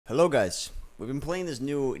Hello guys, we've been playing this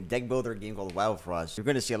new deck builder game called Wildfrost. You're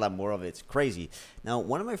going to see a lot more of it. It's crazy. Now,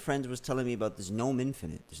 one of my friends was telling me about this Gnome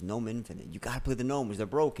Infinite. You gotta play the Gnomes, they're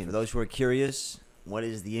broken. For those who are curious, what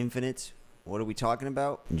is the Infinite? What are we talking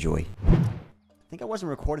about? Enjoy. I think I wasn't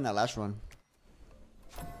recording that last run.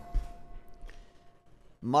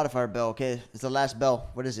 Modifier bell, okay. It's the last bell.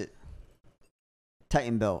 What is it?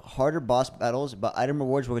 Titan bell. Harder boss battles, but item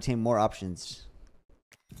rewards will contain more options.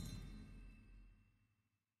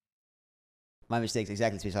 My mistakes,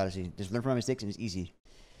 exactly, Space Odyssey. Just learn from my mistakes and it's easy.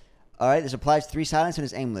 Alright, this applies 3 silence and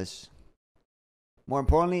is aimless. More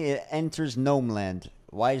importantly, it enters Gnome Land.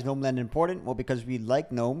 Why is Gnome Land important? Well, because we like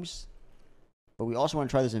gnomes, but we also want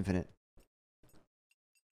to try this Infinite.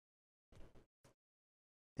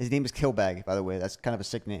 His name is Killbag, by the way. That's kind of a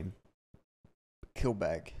sick name.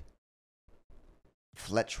 Killbag.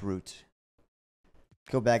 Fletch Root.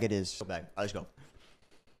 Killbag it is. Killbag. Alright, let's go.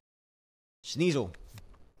 Sneasel.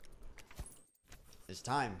 It's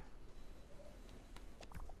time.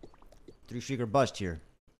 3-streaker bust here.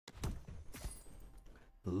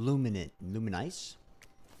 Luminice?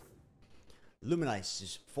 Luminice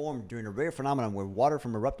is formed during a rare phenomenon where water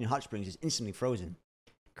from erupting hot springs is instantly frozen,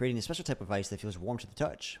 creating a special type of ice that feels warm to the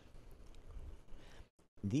touch.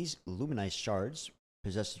 These Luminice shards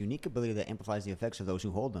possess a unique ability that amplifies the effects of those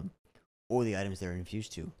who hold them, or the items they are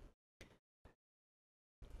infused to.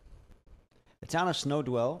 The town of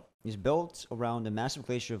Snowdwell is built around a massive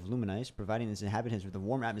glacier of Luminice, providing its inhabitants with a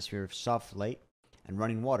warm atmosphere of soft light and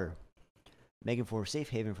running water, making for a safe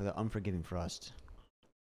haven for the unforgiving frost.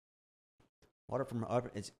 Water from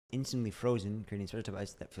upper is instantly frozen, creating a special type of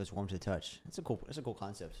ice that feels warm to the touch. That's a cool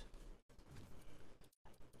concept.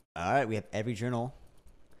 Alright, we have every journal.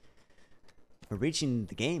 We're reaching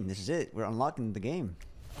the game. This is it. We're unlocking the game.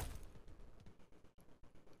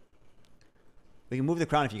 We can move the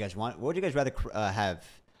crown if you guys want. What would you guys rather have?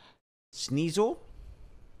 Sneasel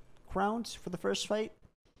crowns for the first fight?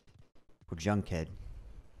 Or Junkhead?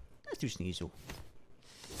 Let's do Sneasel.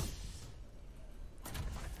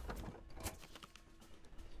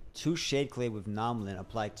 Two Shade Clay with Nomlin.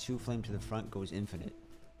 Apply 2 flame to the front. Goes infinite.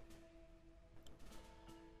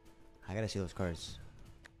 I gotta see those cards.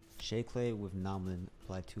 Shade Clay with Nomlin.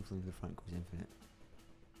 Apply 2 flame to the front. Goes infinite.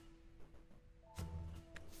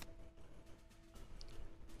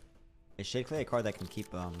 Is Shade Clay a card that can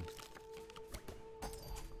keep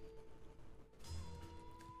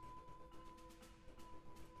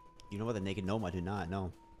You know what, the Naked Gnome? I do not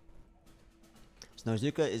know.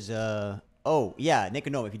 Snowzuka is oh yeah,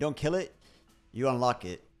 Naked Gnome. If you don't kill it, you unlock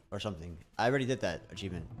it or something. I already did that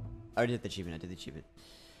achievement. I did the achievement.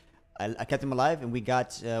 I kept him alive and we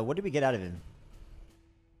got what did we get out of him?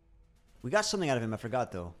 We got something out of him, I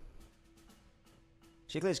forgot though.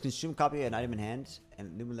 Shade Clay is consume copy an item in hand,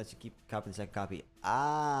 and Lumen lets you keep copying the second copy.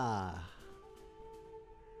 Ah,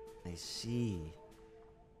 I see.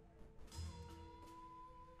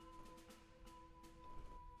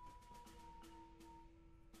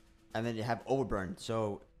 And then you have overburn,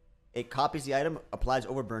 so it copies the item, applies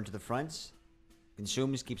overburn to the front,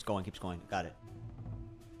 consumes, keeps going. Got it.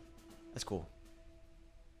 That's cool.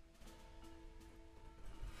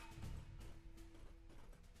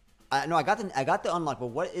 No, I got the unlock, but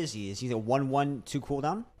what is he? Is he a 1/1/2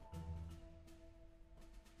 cooldown?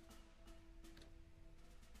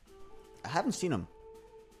 I haven't seen him.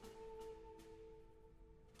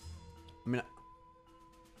 I mean,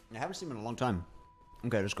 I haven't seen him in a long time.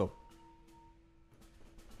 Okay, let's go.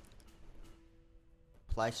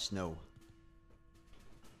 Apply snow.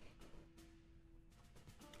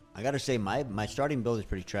 I gotta say, my starting build is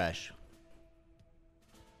pretty trash.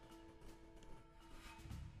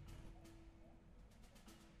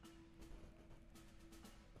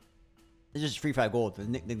 This is free 5 gold.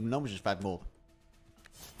 The gnome is just 5 gold.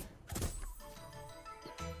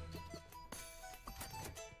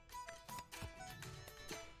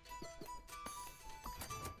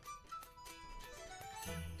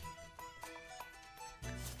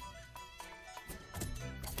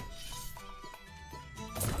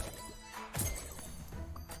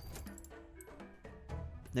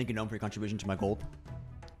 Thank you, Gnome, for your contribution to my gold.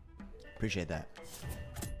 Appreciate that.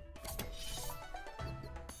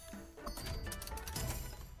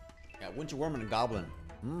 Winter Worm and a Goblin.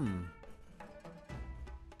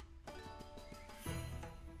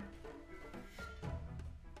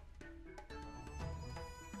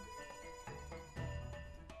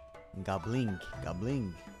 Gobbling.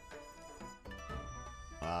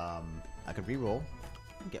 I could reroll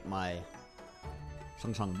and get my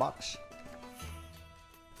Sung box.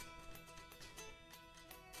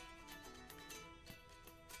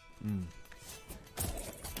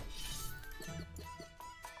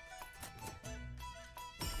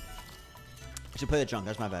 To play the junk,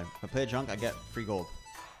 that's my bad. If I play the junk, I get free gold.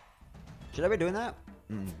 Should I be doing that?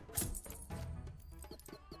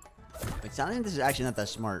 It sounds like this is actually not that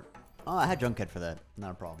smart. Oh, I had Junkhead for that.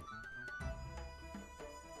 Not a problem.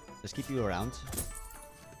 Just keep you around.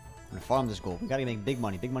 I'm gonna farm this gold. We gotta make big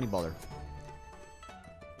money baller.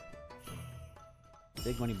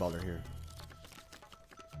 Big money baller here.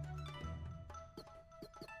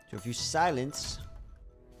 So if you silence...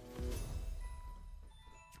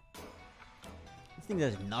 This thing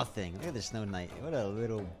does nothing. Look at the Snow Knight. What a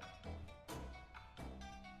little...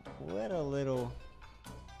 What a little...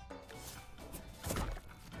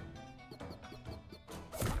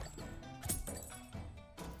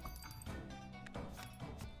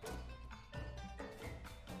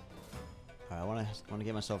 Alright, I wanna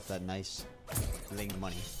get myself that nice bling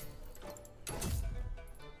money.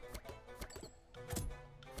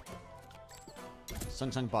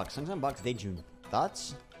 Sung Box. Sung Box Daejun.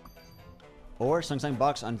 Thoughts? Or Sung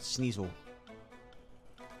Box on Sneasel.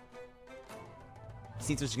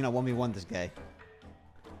 Sneasel's gonna 1v1 this guy.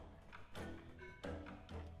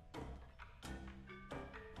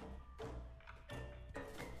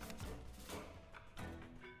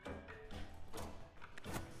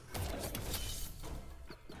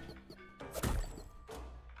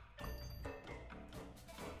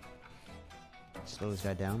 Slow this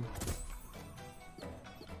guy down.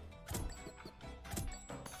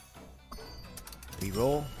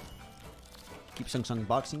 Reroll. Keep Sung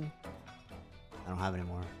boxing. I don't have any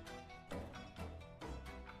more.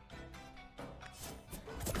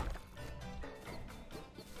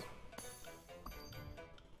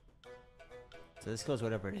 So this kills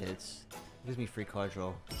whatever it hits. It gives me free card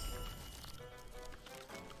draw.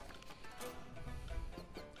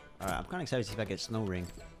 Alright, I'm kinda excited to see if I get Snow Ring.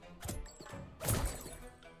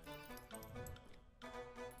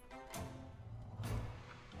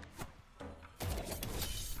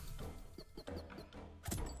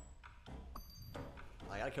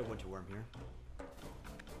 I gotta kill Winter Worm here.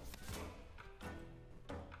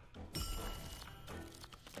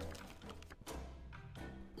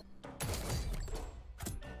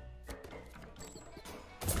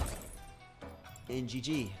 And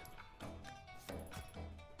GG.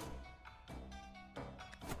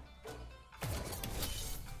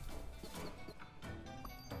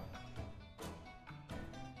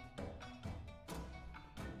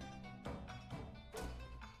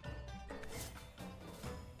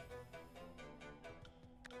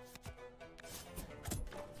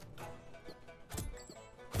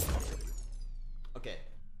 Okay.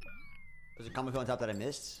 There's a comic on top that I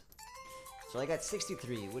missed. So I got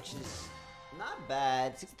 63, which is not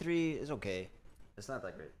bad. 63 is okay. It's not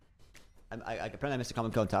that great. I apparently I missed a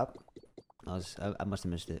comic on top. I must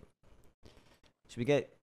have missed it. So we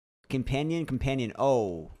get companion.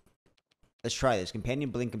 Oh, let's try this.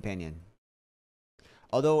 Companion, blink, companion.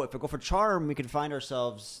 Although if we go for charm, we can find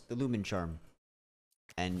ourselves the Lumen charm,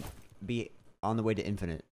 and be on the way to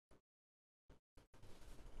infinite.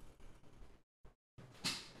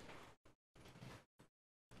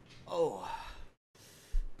 Oh.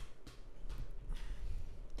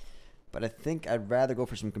 But I think I'd rather go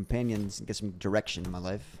for some companions and get some direction in my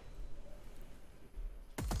life.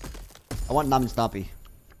 I want Nam and Stompy.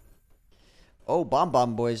 Oh,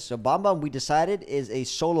 Bomb boys. So Bomb we decided is a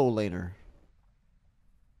solo laner.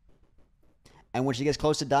 And when she gets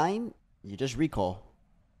close to dying, you just recall.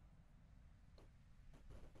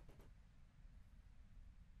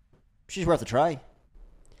 She's worth a try.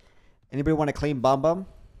 Anybody want to claim Bomb?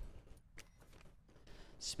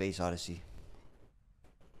 Space Odyssey.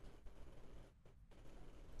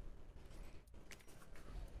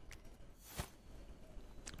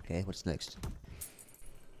 Okay, what's next?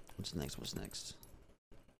 What's next? What's next?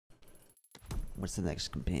 What's the next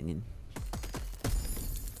companion?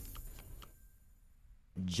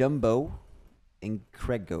 Jumbo and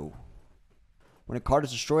Krego. When a card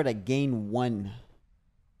is destroyed, I gain 1.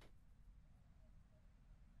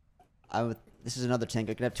 This is another tank.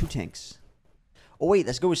 I could have 2 tanks. Oh wait,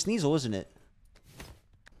 let's go with Sneasel, isn't it?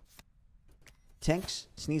 Tanks,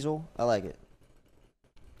 Sneasel, I like it.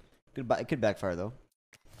 It could backfire though.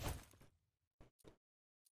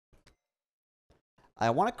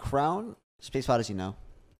 I want a crown. Space Odyssey now.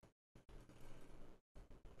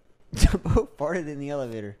 Jumbo farted in the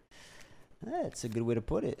elevator. That's a good way to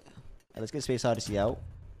put it. Right, let's get Space Odyssey out.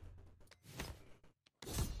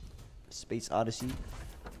 Space Odyssey.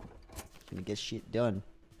 Gonna get shit done.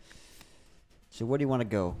 So where do you want to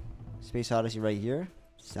go? Space Odyssey right here.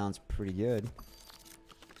 Sounds pretty good.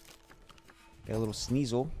 Got a little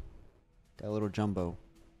Sneasel. Got a little Jumbo.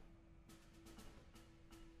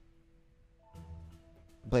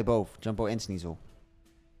 Play both. Jumbo and Sneasel.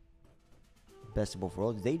 Best of both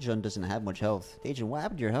worlds. Dejun doesn't have much health. Dejun, what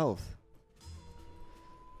happened to your health?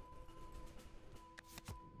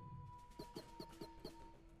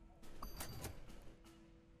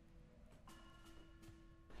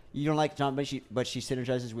 You don't like John, but she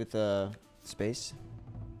synergizes with Space.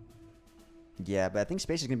 Yeah, but I think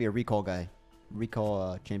Space is gonna be a recall guy,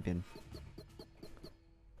 recall champion.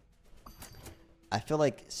 I feel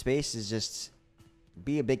like Space is just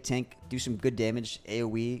be a big tank, do some good damage,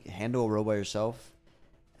 AOE, handle a row by yourself,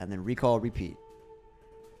 and then recall, repeat.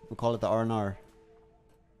 We'll call it the R&R.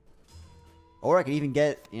 Or I could even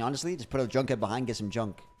get, you know, honestly, just put a junk head behind, get some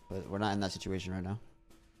junk. But we're not in that situation right now.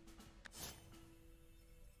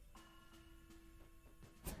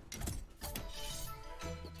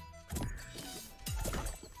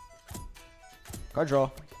 Card draw.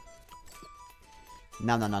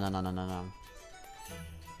 No.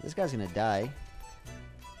 This guy's gonna die.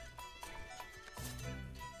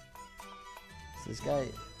 So this guy,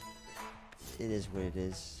 it is what it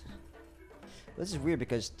is. This is weird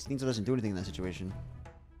because Sneasel doesn't do anything in that situation.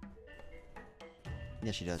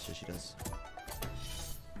 Yeah, she does. Yes, she does.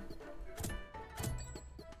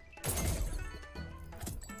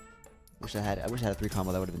 I wish I had a 3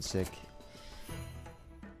 combo. That would have been sick.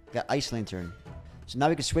 Got Ice Lantern. So now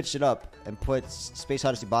we can switch it up and put Space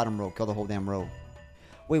Odyssey bottom row, kill the whole damn row.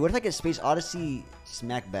 Wait, what if I get Space Odyssey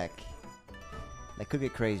smackback? That could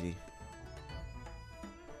get crazy.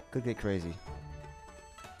 Could get crazy.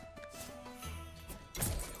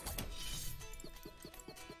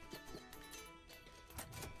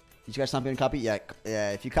 You guys Stompy and copy? Yeah,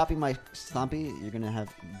 if you copy my Stompy, you're gonna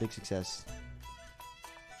have big success.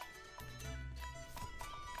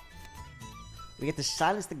 We get to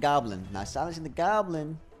silence the goblin. Now silencing the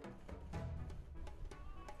goblin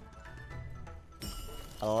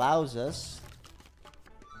allows us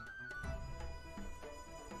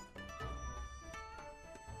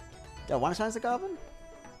do I want to silence the goblin?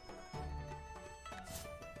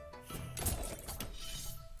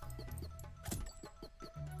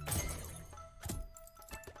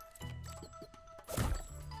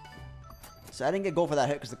 So I didn't get gold for that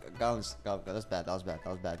hit because the goblin's that's bad. That was bad. That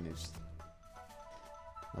was bad news.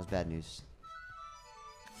 That was bad news.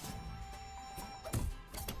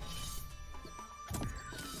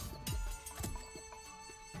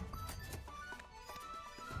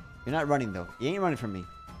 You're not running though. You ain't running from me.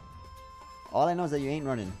 All I know is that you ain't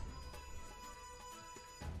running.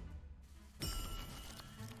 But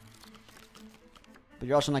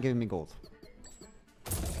you're also not giving me gold.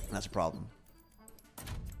 That's a problem.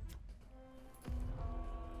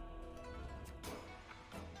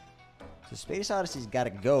 So Space Odyssey's gotta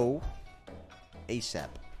go ASAP.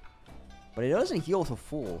 But it doesn't heal to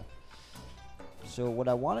full. So what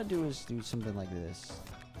I want to do is do something like this.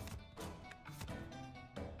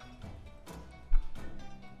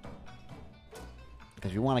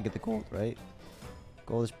 Because we want to get the gold, right?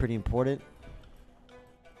 Gold is pretty important.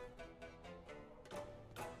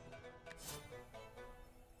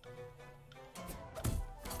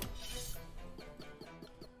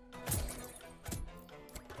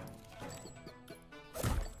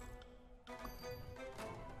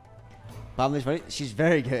 She's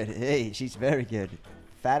very good. Hey, she's very good.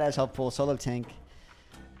 Fat ass helpful solo tank.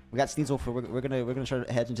 We got Sneasel for we're gonna try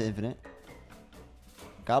to hedge into infinite.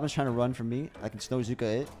 Goblin's trying to run from me. I can snow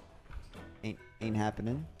Zuka it. Ain't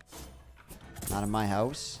happening. Not in my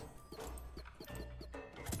house.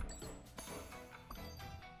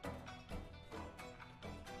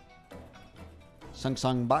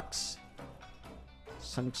 Sung box.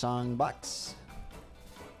 Sung box.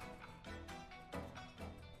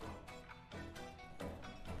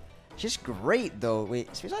 She's great though.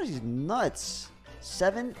 Wait, Space Odyssey's nuts.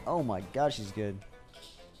 7? Oh my god, she's good.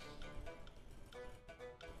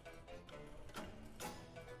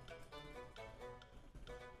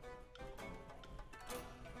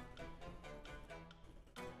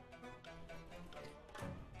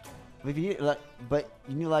 But you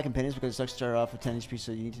need a lot of companions because it sucks to start off with 10 HP,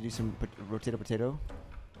 so you need to do some potato.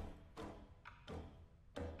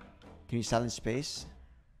 Can you silence Space?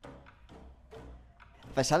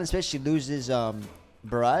 If I silence Space, she loses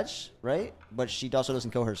Barrage, right? But she also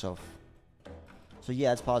doesn't kill herself. So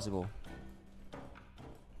yeah, it's possible.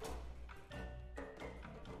 You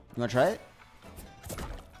wanna try it?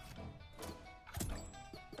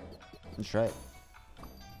 Let's try it.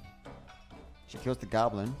 She kills the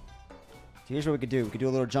goblin. So here's what we could do. We could do a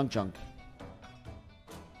little junk. A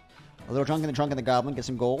little junk in the trunk of the goblin, get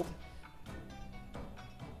some gold.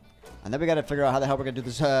 And then we gotta figure out how the hell we're gonna do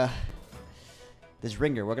this this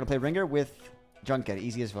ringer. We're gonna play ringer with Junket,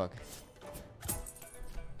 easy as fuck.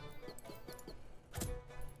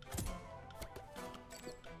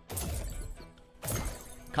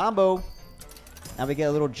 Combo. Now we get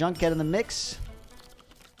a little Junkhead in the mix.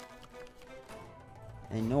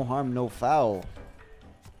 And no harm, no foul.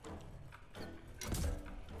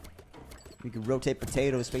 We can rotate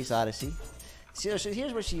Potato, Space Odyssey. See, so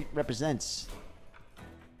here's what she represents.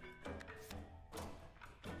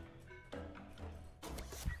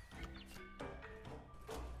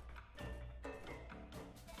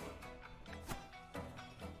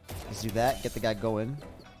 Let's do that. Get the guy going.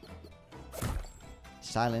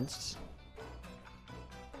 Silenced.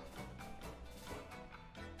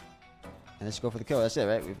 And let's go for the kill. That's it,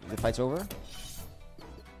 right? The fight's over.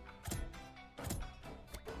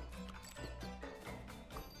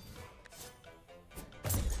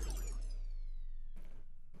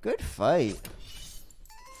 Good fight.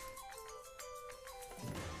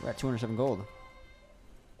 We're at 207 gold.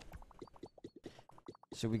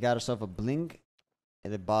 So we got ourselves a Blink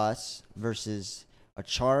and a boss versus a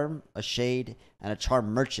Charm, a Shade, and a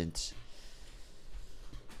Charm Merchant.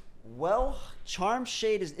 Well, Charm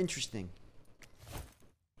Shade is interesting.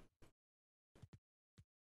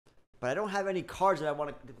 But I don't have any cards that I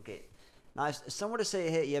want to duplicate. Now, if someone were to say,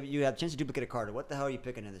 hey, you have a chance to duplicate a card, what the hell are you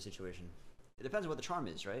picking in this situation? It depends on what the charm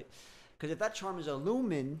is, right? Because if that charm is a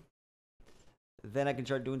Lumen, then I can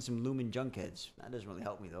start doing some Lumen Junkheads. That doesn't really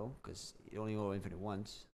help me, though, because you only go infinite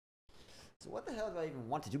once. So what the hell do I even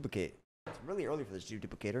want to duplicate? It's really early for this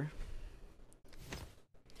duplicator.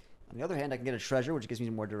 On the other hand, I can get a treasure, which gives me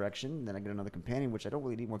more direction. Then I get another companion, which I don't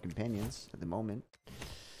really need more companions at the moment.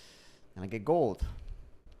 And I get gold.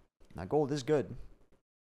 Now, gold is good.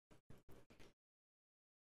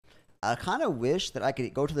 I kind of wish that I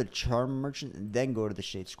could go to the Charm Merchant and then go to the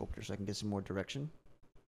Shade Sculptor so I can get some more direction.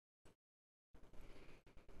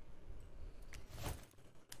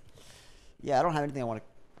 Yeah, I don't have anything I want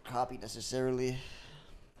to copy necessarily.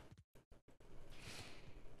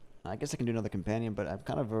 I guess I can do another companion, but I'm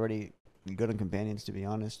kind of already good on companions, to be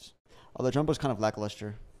honest. Although Jumbo's kind of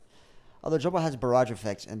lackluster. Although Jumbo has barrage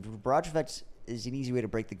effects, and barrage effects is an easy way to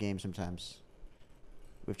break the game sometimes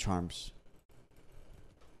with charms.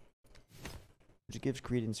 Which gives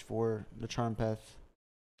credence for the charm path.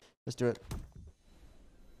 Let's do it.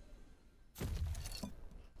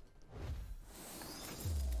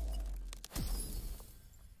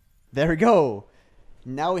 There we go.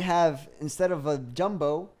 Now we have, instead of a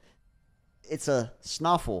Jumbo, it's a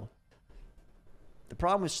Snuffle. The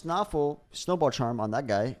problem with Snuffle, Snowball Charm on that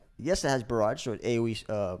guy, yes, it has barrage, so it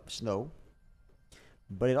AoE snow.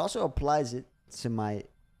 But it also applies it to my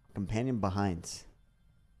companion behind.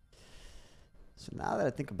 So now that I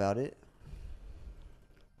think about it,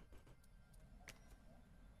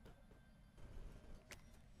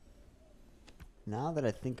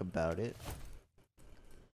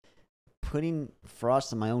 putting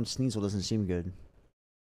Frost on my own Sneasel doesn't seem good.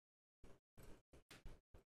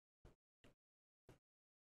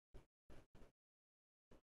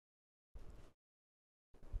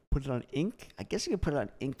 Put it on Ink? I guess you could put it on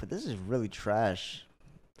Ink, but this is really trash.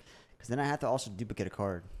 Because then I have to also duplicate a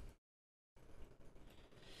card.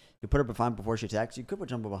 You put her behind before she attacks. You could put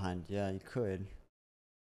Jumbo behind. Yeah, you could.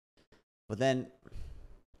 But then...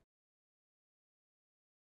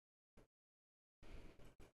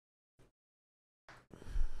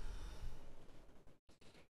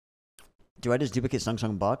 do I just duplicate Sung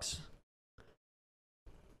Sung Box?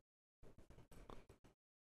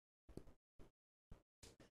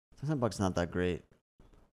 Sung Sung Box is not that great.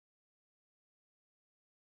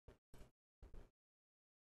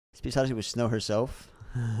 Space Odyssey with Snow herself.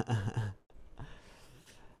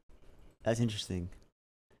 That's interesting.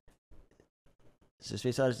 So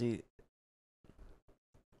Space Odyssey...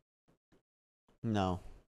 no.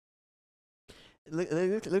 It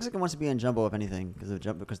looks like it wants to be on Jumbo, if anything, because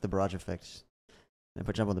of the barrage effects. I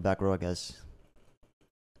put Jumbo in the back row, I guess.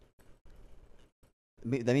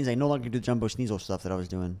 That means I no longer do Jumbo Sneasel stuff that I was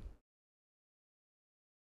doing.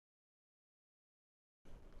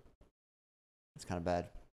 It's kind of bad.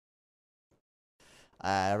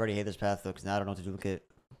 I already hate this path, though, because now I don't know what to duplicate.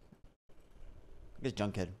 I guess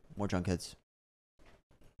Junkhead. More Junkheads.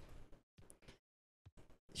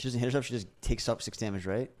 She doesn't hit herself, she just takes up 6 damage,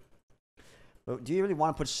 right? But do you really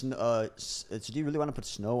want to put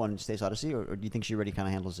Snow on Space Odyssey, or do you think she already kind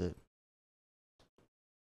of handles it?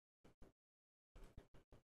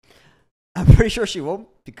 I'm pretty sure she won't,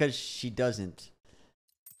 because she doesn't.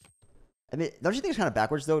 I mean, don't you think it's kind of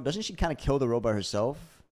backwards, though? Doesn't she kind of kill the robot herself?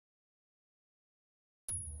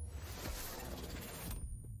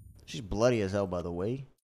 She's bloody as hell, by the way.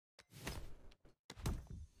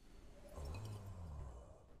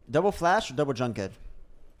 Double Flash or double Junkhead?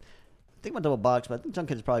 think about double box, but I think junk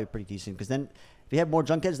head is probably pretty decent because then if you have more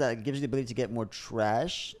junk heads, that gives you the ability to get more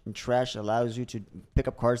trash, and trash allows you to pick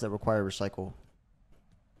up cards that require recycle.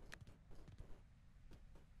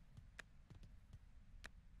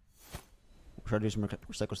 We'll try to do some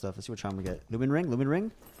recycle stuff. Let's see what charm we get. Lumen ring, lumen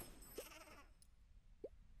ring.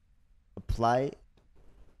 Apply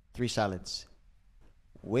 3 silence.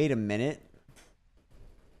 Wait a minute.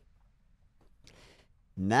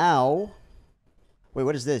 Now, wait,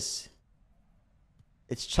 what is this?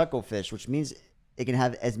 It's Chucklefish, which means it can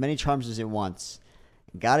have as many charms as it wants.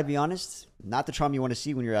 Gotta be honest, not the charm you want to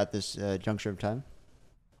see when you're at this juncture of time.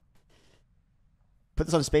 Put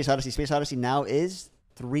this on Space Odyssey. Space Odyssey now is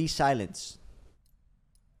 3 silence.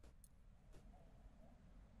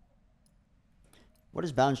 What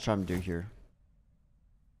does Balance Charm do here?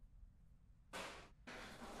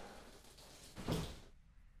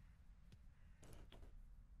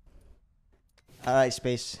 Alright,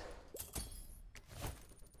 Space.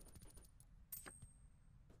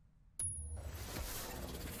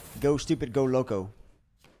 Go stupid, go loco.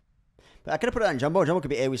 But I could have put it on Jumbo. Jumbo could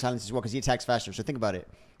be AoE silence as well because he attacks faster. So think about it.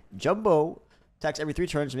 Jumbo attacks every 3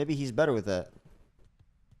 turns. Maybe he's better with that.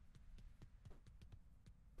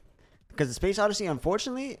 Because the Space Odyssey,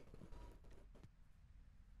 unfortunately,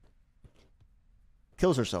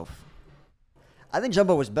 kills herself. I think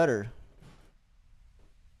Jumbo was better.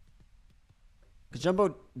 Because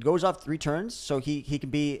Jumbo goes off 3 turns, so he can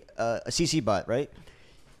be a CC bot, right?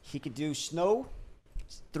 He could do Snow,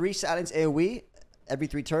 3 silence AoE every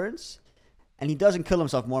 3 turns, and he doesn't kill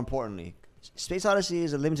himself, more importantly. Space Odyssey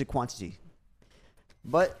is a limited quantity.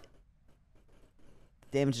 But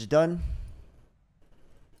damage is done.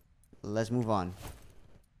 Let's move on.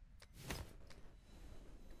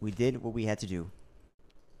 We did what we had to do.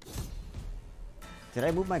 Did I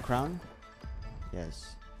move my crown?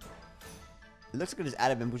 Yes. It looks like I just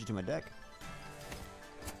added Bambucha to my deck.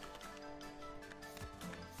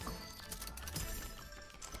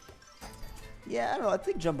 Yeah, I don't know. I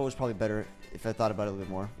think Jumbo was probably better if I thought about it a little bit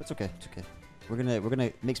more. It's okay. It's okay. We're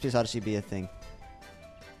gonna make Space Odyssey be a thing.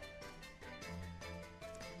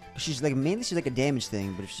 She's like mainly she's like a damage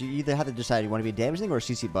thing, but if you either have to decide you want to be a damage thing or a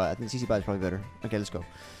CC bot. I think CC bot is probably better. Okay, let's go.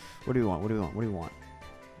 What do we want? What do we want? What do we want?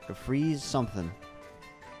 To freeze something.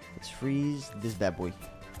 Let's freeze this bad boy.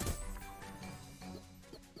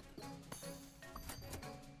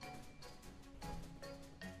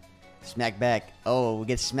 Smack back. Oh, we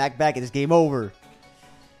get smacked back and it's game over.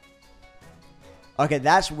 Okay,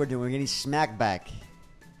 that's what we're doing. We're getting smacked back.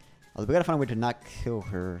 Oh, we gotta find a way to not kill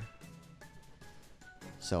her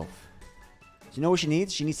self. So you know what she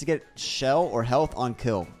needs? She needs to get shell or health on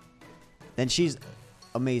kill. Then she's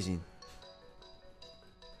amazing.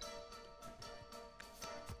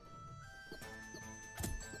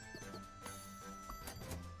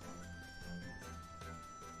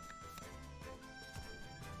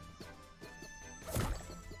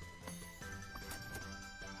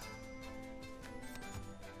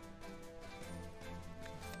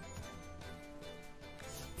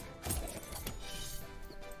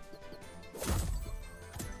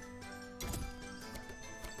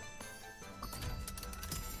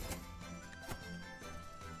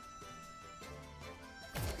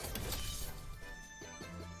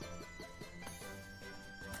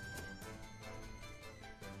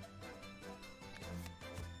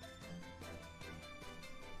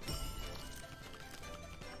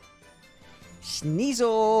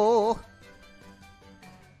 Sneasel!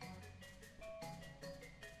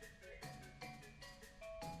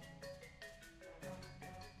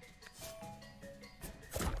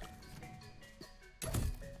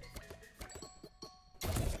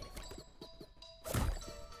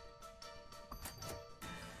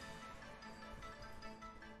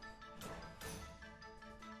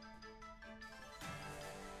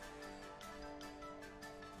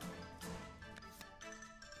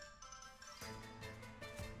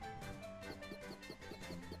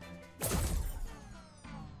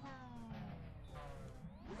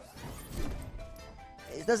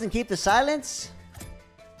 It doesn't keep the silence?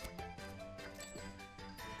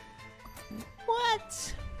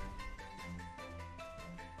 What?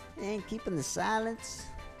 It ain't keeping the silence?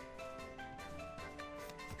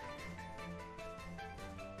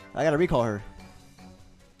 I gotta recall her.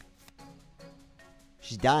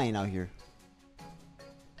 She's dying out here.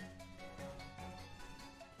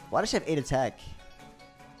 Why does she have 8 attack?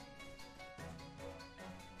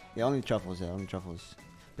 Yeah, only truffles, only truffles.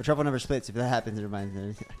 But truffle never splits. If that happens, it reminds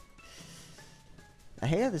me. I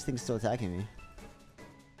hate how this thing's still attacking me.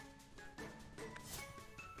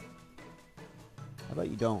 How about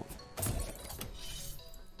you don't?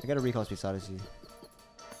 I gotta recall Space Odyssey.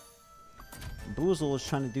 Boozle is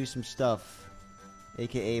trying to do some stuff.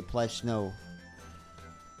 AKA apply snow.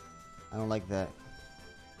 I don't like that.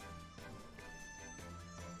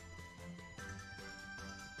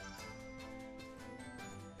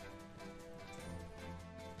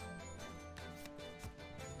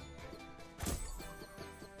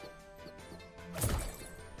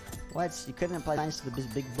 What? You couldn't apply silence to the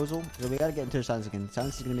big boozle? So we gotta get into silence again.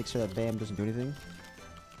 Silence is gonna make sure that Bam doesn't do anything.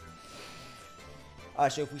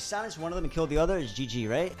 Alright, so if we silence one of them and kill the other, it's GG,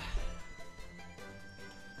 right?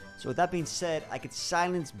 So with that being said, I could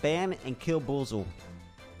silence Bam and kill Boozle.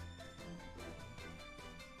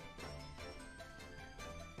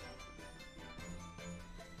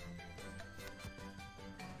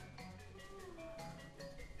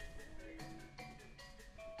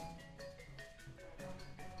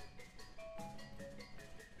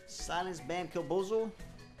 Silence Bam, kill Boozle.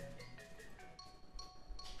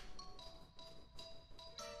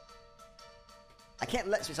 I can't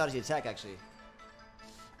let Space Odyssey attack, actually.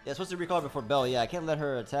 Yeah, supposed to recall before Bell. Yeah, I can't let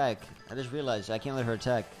her attack. I just realized I can't let her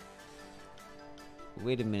attack.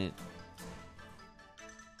 Wait a minute.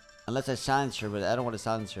 Unless I silence her, but I don't want to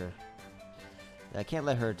silence her. Yeah, I can't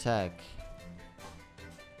let her attack.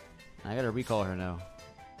 I gotta recall her now.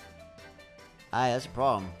 Aye, that's a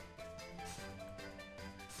problem.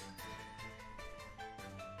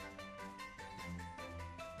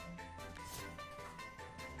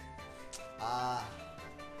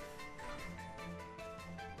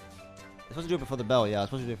 I'm supposed to do it before the bell, yeah. I was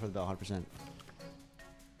supposed to do it for the bell, 100%.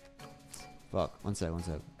 Fuck, one sec.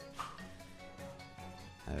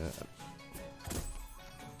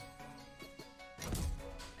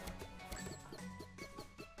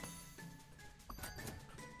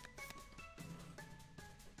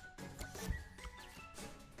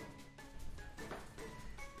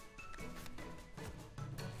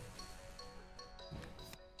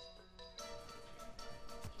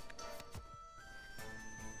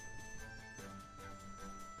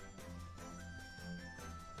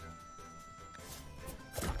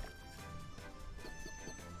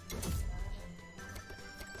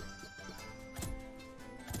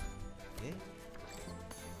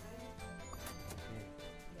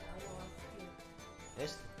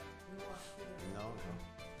 Este? No.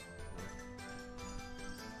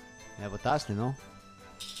 Me botaste, ¿no?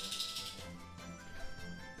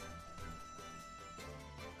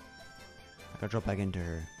 I gotta drop back into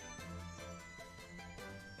her.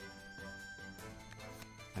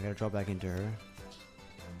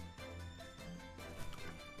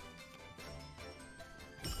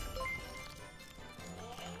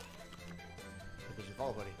 Because you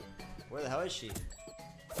follow, buddy. Where the hell is she?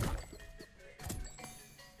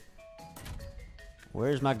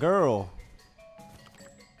 Where's my girl?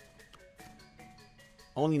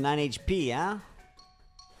 Only 9 HP, huh?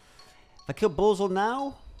 If I kill Boozle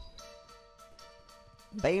now,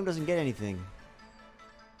 Bam doesn't get anything.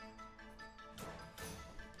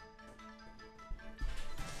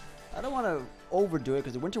 I don't want to overdo it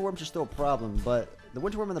because the Winter Worms are still a problem, but the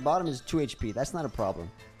Winter Worm on the bottom is 2 HP. That's not a problem.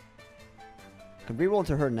 I can reroll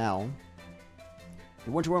into her now.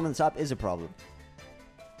 The Winter Worm on the top is a problem.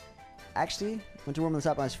 Actually, Winter Worm on the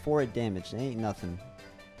top has 4 damage. That ain't nothing.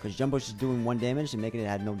 Because Jumbo's just doing 1 damage and making it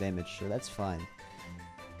had no damage. So that's fine.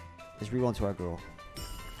 Let's reroll into our girl.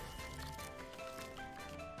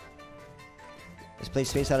 Let's play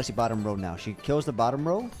Space Odyssey bottom row now. She kills the bottom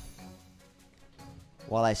row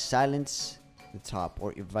while I silence the top.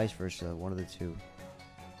 Or vice versa. One of the two.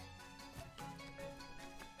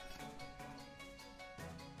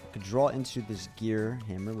 I could draw into this gear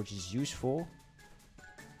hammer, which is useful.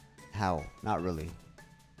 How? Not really.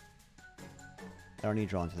 I don't need to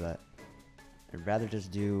draw into that. I'd rather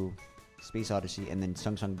just do Space Odyssey and then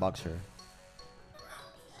Sung Sung box her.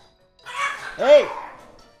 Hey!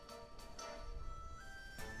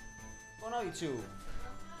 What's going on, you two?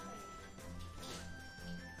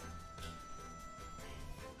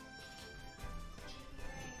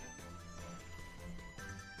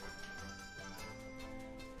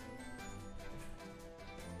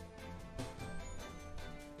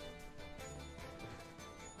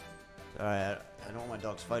 Alright, I don't want my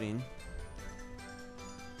dogs fighting.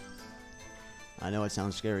 I know it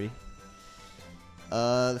sounds scary.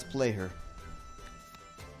 Let's play her.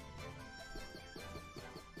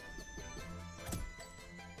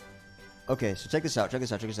 Okay, so check this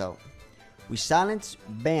out. We silence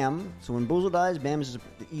Bam, so when Boozle dies, Bam is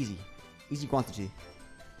easy quantity.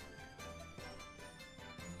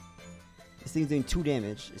 This thing's doing 2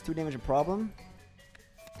 damage. Is 2 damage a problem?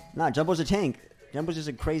 Nah, Jumbo's a tank. Jumbo's just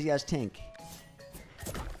a crazy-ass tank.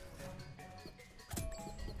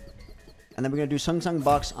 And then we're gonna do Sung Sung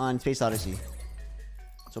box on Space Odyssey.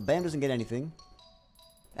 So Bam doesn't get anything.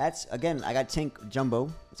 That's, again, I got Tank Jumbo.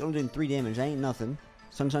 It's only doing 3 damage. That ain't nothing.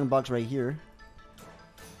 Sunshine Box right here.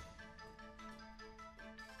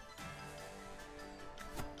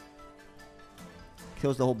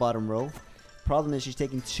 Kills the whole bottom row. Problem is she's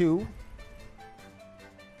taking 2.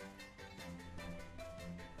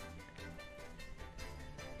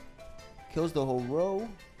 Kills the whole row.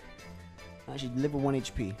 Now she's level 1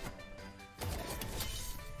 HP.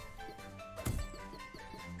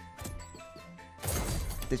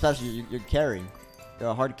 Especially you're carrying. They're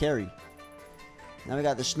a hard carry. Now we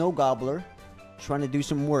got the Snow Gobbler trying to do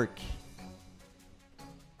some work.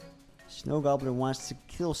 Snow Gobbler wants to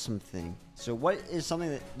kill something. So what is something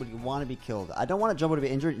that would want to be killed? I don't want Jumbo to be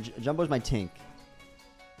injured. Jumbo's my tank.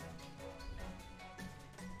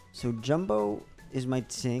 So Jumbo is my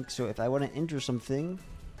tank. So if I want to injure something,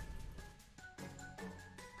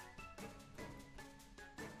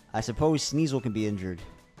 I suppose Sneasel can be injured.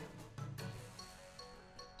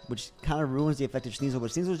 Which kind of ruins the effect of Sneasel,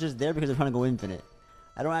 but Sneasel's just there because they're trying to go infinite.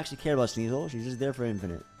 I don't actually care about Sneasel, she's just there for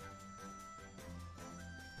infinite.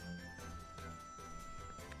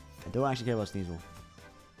 I don't actually care about Sneasel.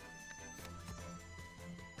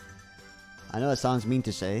 I know that sounds mean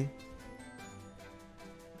to say,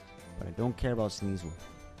 but I don't care about Sneasel.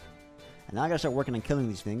 And now I gotta start working on killing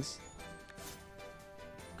these things,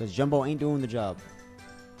 because Jumbo ain't doing the job.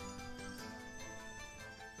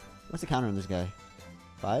 What's the counter on this guy?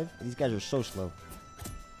 5? These guys are so slow.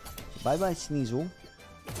 Bye-bye, Sneasel.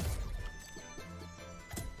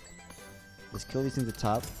 Let's kill these things at the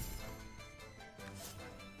top.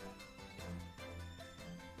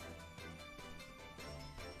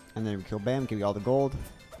 And then we kill Bam, give you all the gold.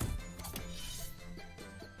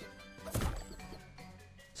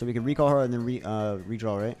 So we can recall her and then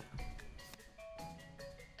redraw, right?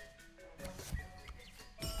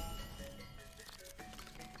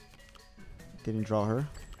 Didn't draw her.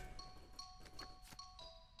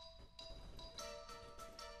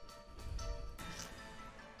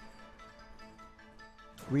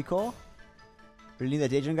 Recall? Really need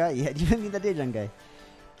that Daedron guy? Yeah, you really need that Daedron guy.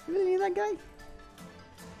 You really need that guy? You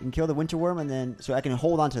can kill the Winter Worm and then... So I can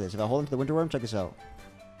hold on to this. If I hold on to the Winter Worm, check this out.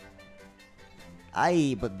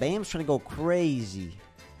 But Bam's trying to go crazy.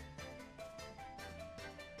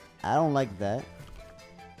 I don't like that.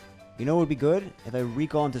 You know what would be good? If I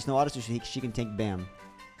recall into Snow Odyssey so she can tank Bam.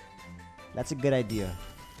 That's a good idea.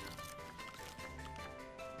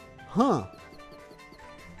 Huh.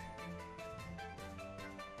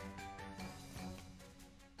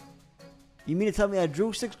 You mean to tell me I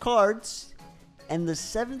drew 6 cards, and the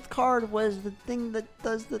 7th card was the thing that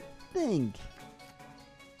does the thing?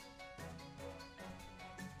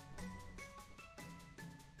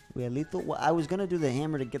 We had lethal. Well, I was gonna do the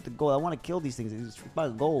hammer to get the gold. I want to kill these things. It's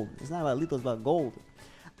about gold. It's not about lethal. It's about gold.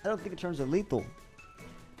 I don't think in terms of lethal.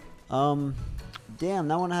 Damn.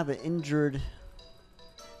 Now I want to have an injured.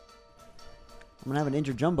 I'm gonna have an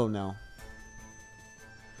injured Jumbo now,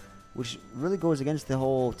 which really goes against the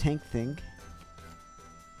whole tank thing.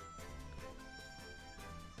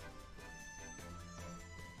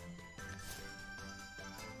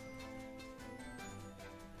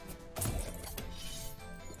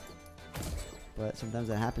 But sometimes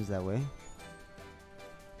that happens that way.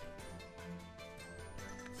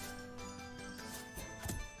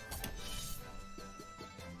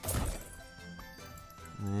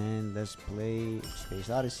 And let's play Space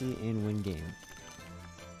Odyssey and win game.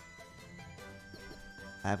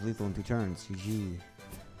 I have lethal in 2 turns. GG.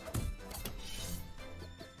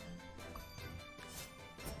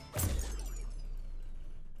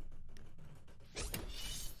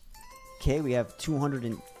 Okay, we have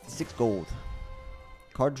 206 gold.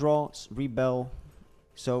 Card draw, Rebel.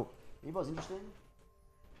 So, Rebel's interesting.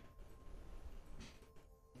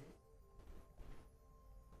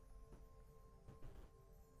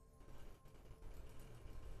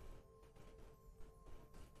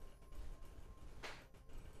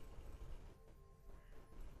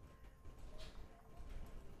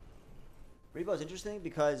 Rebel's interesting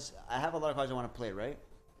because I have a lot of cards I want to play, right?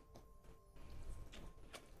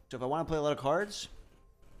 So if I want to play a lot of cards,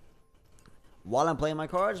 while I'm playing my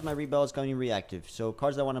cards, my Rebel is coming reactive. So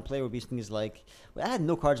cards I want to play would be things like... Wait, I had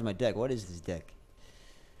no cards in my deck. What is this deck?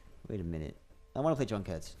 Wait a minute. I want to play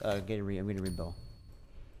Junkheads. I'm getting Rebel.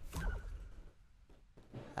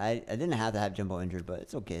 I didn't have to have Jumbo injured, but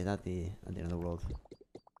it's okay. It's not the end of the world.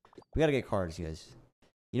 We gotta get cards, guys.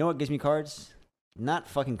 You know what gives me cards? Not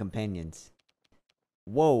fucking companions.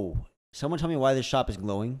 Whoa. Someone tell me why this shop is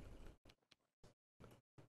glowing.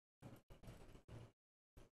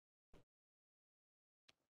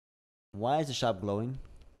 Why is the shop glowing?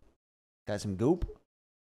 Got some goop?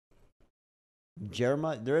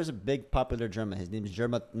 Jerma. There is a big popular Jerma. His name is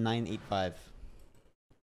Jerma985.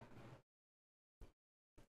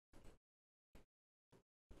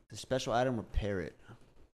 The special item or parrot.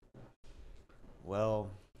 Well,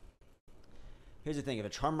 here's the thing. If a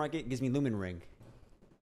charm market gives me Lumen Ring,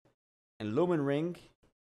 and Lumen Ring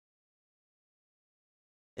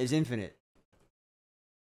is infinite.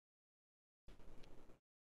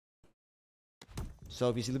 So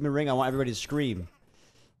if you see Lumen Ring, I want everybody to scream.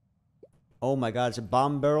 Oh my god, it's a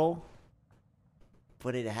bomb barrel.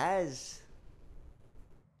 But it has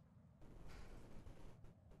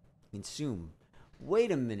consume.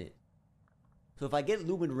 Wait a minute. So if I get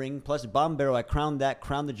Lumen Ring plus bomb barrel, I crown that,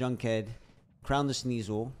 crown the Junkhead, crown the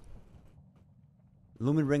Sneasel,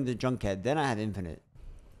 Lumen Ring the Junkhead, then I have infinite.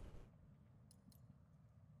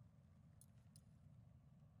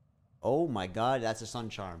 Oh my god, that's a Sun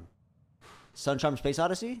Charm. Sun Charm Space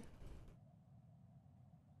Odyssey?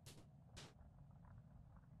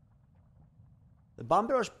 The bomb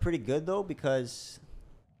barrel is pretty good though because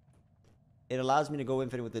it allows me to go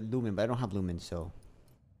infinite with the Lumen, but I don't have Lumen, so.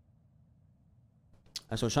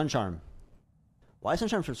 So Sun Charm. Why is Sun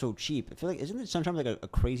Charm so cheap? I feel like, isn't Sun Charm like a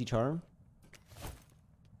crazy charm?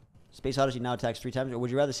 Space Odyssey now attacks 3 times, or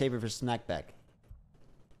would you rather save it for Snackback?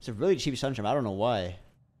 It's a really cheap Sun Charm. I don't know why.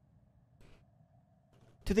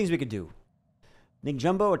 2 things we could do. Nick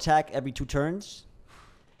Jumbo attack every 2 turns.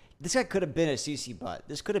 This guy could have been a CC bot.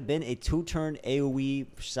 This could have been a 2-turn AoE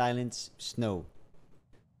silence snow.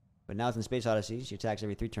 But now it's in Space Odyssey. She attacks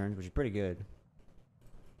every 3 turns, which is pretty good.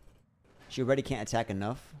 She already can't attack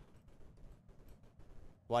enough.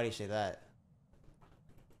 Why do you say that?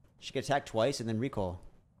 She can attack twice and then recall.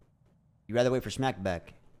 You'd rather wait for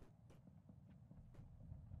Smackback.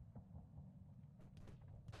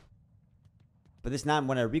 But this time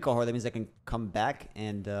when I recall her, that means I can come back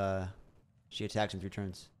and she attacks in 3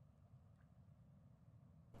 turns.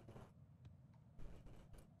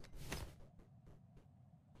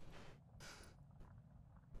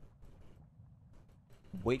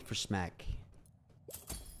 Wait for Smack.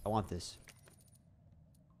 I want this.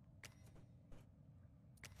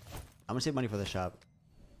 I'm gonna save money for the shop.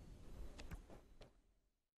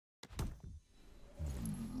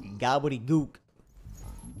 Gobbledygook.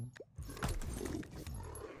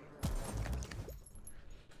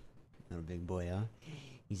 Little big boy, huh?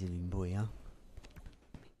 He's a big boy, huh?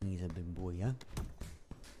 He's a big boy,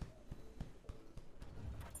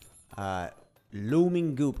 huh?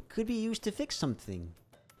 Looming Goop could be used to fix something.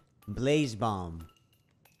 Blaze Bomb.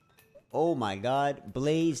 Oh my god.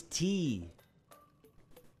 Blaze Tea.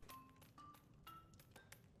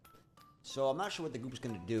 So I'm not sure what the goop is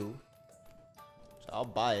going to do. So I'll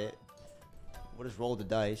buy it. We'll just roll the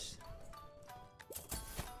dice.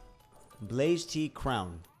 Blaze Tea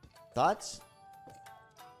Crown. Thoughts?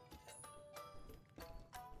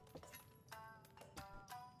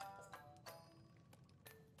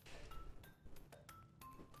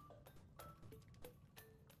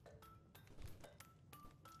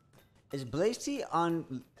 Is Blaze Tea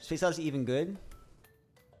on Space Odyssey even good?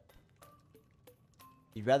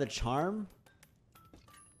 You'd rather Charm?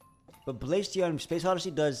 But Blaze Tea on Space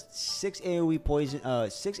Odyssey does 6 AoE poison,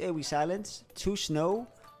 6 AoE silence, 2 snow,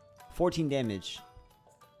 14 damage.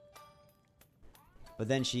 But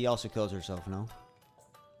then she also kills herself, no?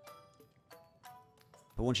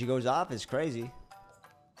 But when she goes off, it's crazy.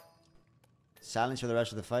 Silence for the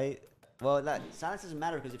rest of the fight. Well, that silence doesn't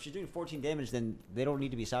matter because if she's doing 14 damage, then they don't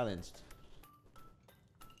need to be silenced.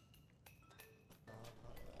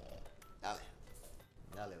 Dale.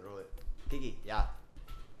 Dale, roll it. Kiki, yeah.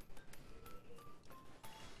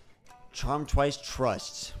 Charm twice,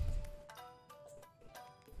 trust.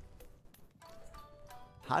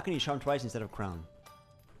 How can you charm twice instead of crown?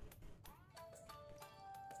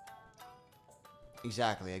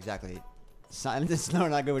 Exactly, exactly. Silence and snow are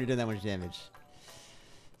not good when you're doing that much damage.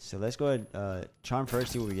 So let's go ahead, charm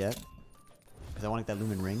first, see what we get. Because I want to get that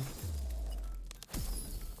Lumen Ring.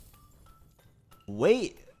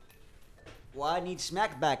 Wait! Well, I need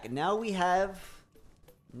Smack back. Now we got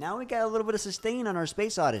a little bit of sustain on our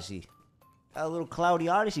Space Odyssey. Got a little Cloudy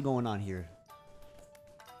Odyssey going on here.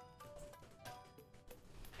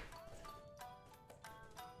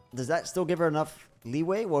 Does that still give her enough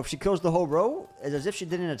leeway? Well, if she kills the whole row, it's as if she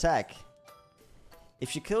didn't attack. If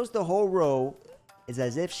she kills the whole row, it's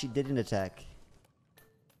as if she didn't attack.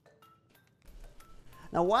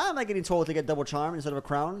 Now, why am I getting told to get double charm instead of a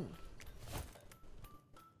crown?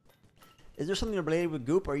 Is there something related with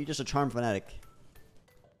Goop, or are you just a charm fanatic?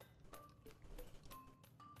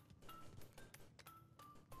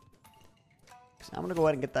 I'm gonna go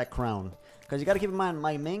ahead and get that crown. Because you gotta keep in mind,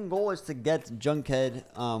 my main goal is to get Junkhead,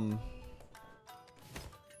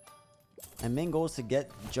 My main goal is to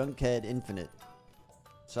get Junkhead Infinite.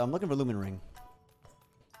 So I'm looking for Lumen Ring.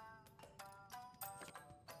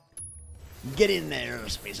 Get in there,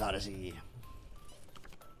 Space Odyssey.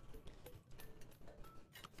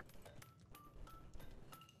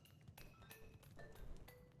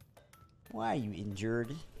 Why are you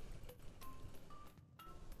injured?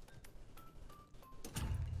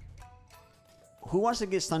 Who wants to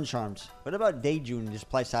get Stun Charmed? What about Dayjune and just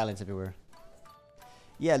apply silence everywhere?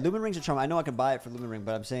 Yeah, Lumen Ring's a charm. I know I can buy it for Lumen Ring,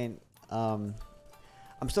 but I'm saying I'm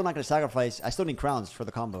still not going to sacrifice. I still need crowns for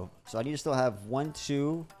the combo. So I need to still have 1,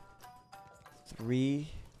 2, 3.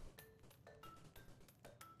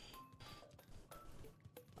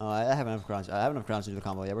 Oh, I have enough crowns. I have enough crowns to do the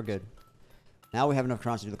combo. Yeah, we're good. Now we have enough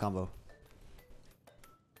crowns to do the combo.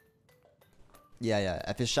 Yeah.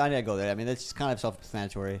 If it's shiny, I go there. I mean, that's kind of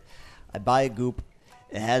self-explanatory. I buy a goop.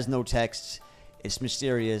 It has no text. It's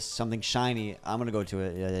mysterious. Something shiny. I'm going to go to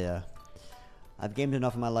it. Yeah. I've gamed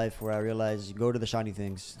enough in my life where I realize you go to the shiny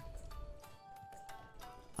things.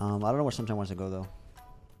 I don't know where Sunshine wants to go, though.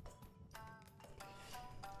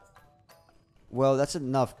 Well, that's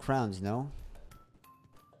enough crowns, you know?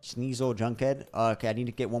 Sneasel, Junkhead. Okay, I need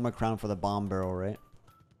to get one more crown for the bomb barrel, right?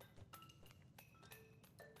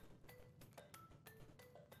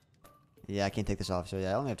 Yeah, I can't take this off, so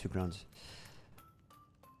yeah, I only have 2 crowns.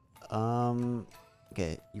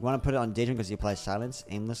 Okay, you want to put it on Daydream because you apply silence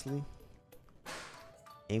aimlessly?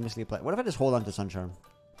 Aimlessly apply. What if I just hold on to Sun Charm?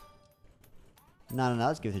 No,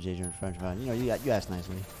 let's give it to Daydream. You know, you asked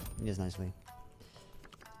nicely. You asked nicely.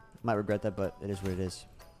 Might regret that, but it is what it is.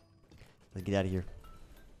 Let's get out of here.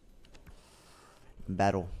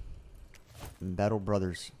 Battle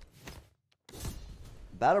Brothers.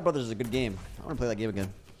 Battle Brothers is a good game. I want to play that game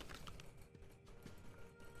again.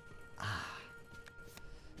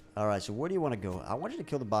 Alright, so where do you want to go? I want you to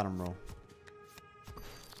kill the bottom row.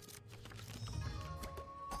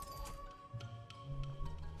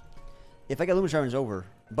 If I get Lumen Charm, it's over.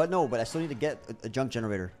 But I still need to get a junk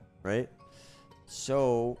generator, right?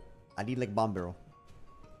 So, I need like Bomb Barrel.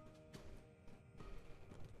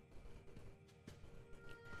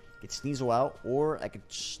 Get Sneasel out, or I could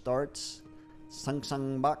start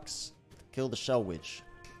Sung Box to kill the Shell Witch.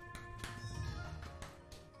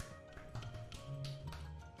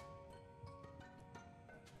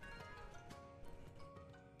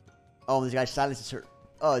 Oh, this guy silences her.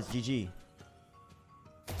 Oh, it's GG.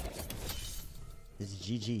 It's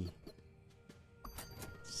GG.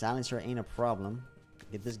 Silencer ain't a problem.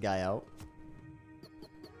 Get this guy out.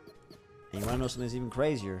 And you wanna know something that's even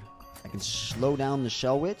crazier? I can slow down the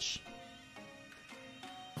Shell Witch.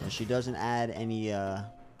 And she doesn't add any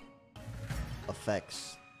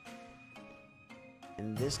effects.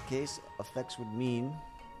 In this case, effects would mean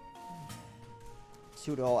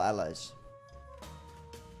suit all allies.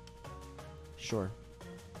 Sure.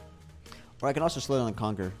 Or I can also slow down and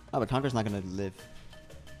Conquer. Oh, but Conquer's not gonna live.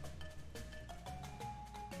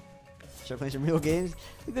 Start playing some real games.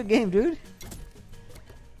 It's a good game, dude.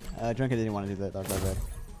 Drunken didn't want to do that. That was bad.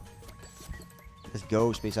 Let's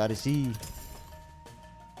go, Space Odyssey.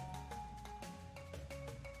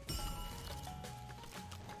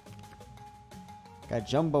 Got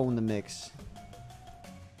Jumbo in the mix.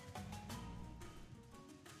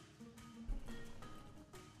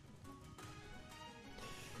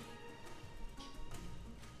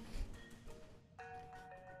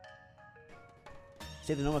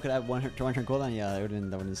 Say the Noma could have one turn cooldown. Yeah, that would have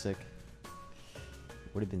been sick.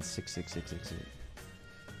 Would have been sick.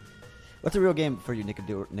 What's a real game for you,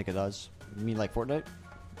 Nicodas? You mean like Fortnite?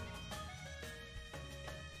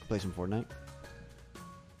 Play some Fortnite.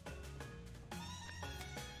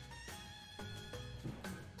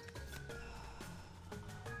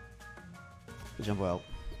 Jump out.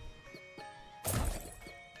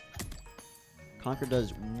 Conquer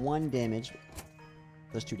does 1 damage.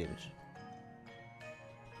 Does 2 damage.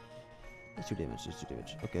 That's 2 damage.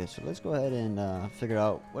 Okay, so let's go ahead and figure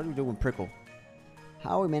out what do we do with Prickle.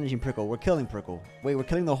 How are we managing Prickle? We're killing Prickle. Wait, we're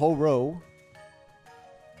killing the whole row.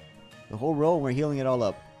 The whole row, and we're healing it all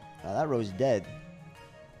up. That row is dead.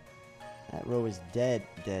 That row is dead.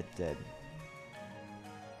 And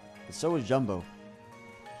so is Jumbo.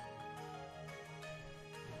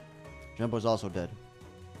 Jumbo's also dead.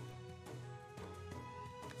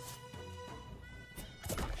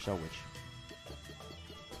 Shell Witch.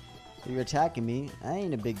 So you're attacking me. That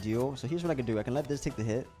ain't a big deal. So here's what I can do. I can let this take the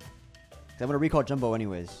hit. I'm going to recall Jumbo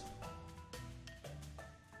anyways.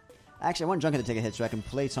 Actually, I want Junker to take a hit so I can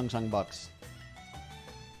play Sung Bucks.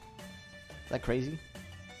 Is that crazy?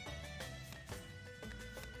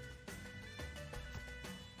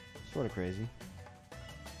 Sort of crazy.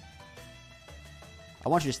 I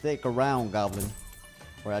want you to stick around, Goblin.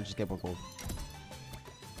 Or I just get more gold.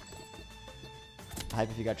 Hype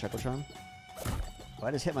if you got Treckle Charm. Oh,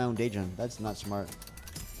 I just hit my own Daydream. That's not smart.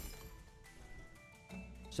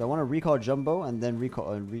 So I want to recall Jumbo and then recall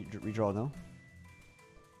redraw, no?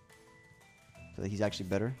 So that he's actually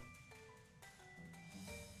better.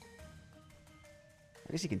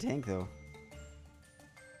 I guess he can tank though.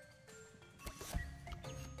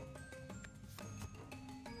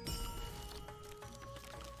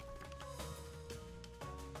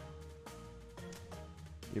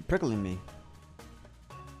 You're prickling me.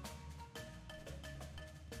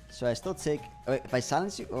 So I still take... Oh, wait, if I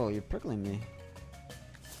silence you... Oh, you're prickling me.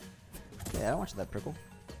 Yeah, I don't want you that prickle.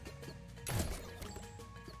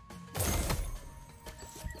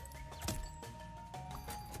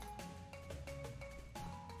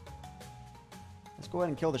 Let's go ahead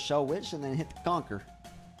and kill the Shell Witch and then hit the Conquer.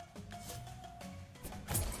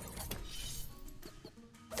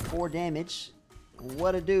 4 damage.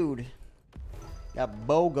 What a dude. Got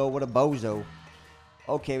Bogo with a bozo.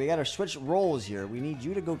 Okay, we gotta switch roles here. We need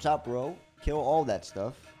you to go top row. Kill all that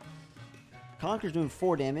stuff. Conquer's doing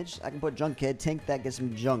 4 damage. I can put Junkhead. Tank that, get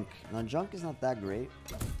some junk. Now, junk is not that great.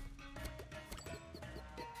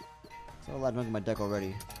 So a lot of junk in my deck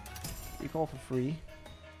already. Recall for free.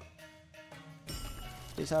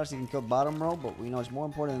 Space Odyssey can kill bottom row, but we know it's more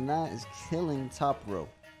important than that is killing top row.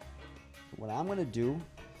 So what I'm gonna do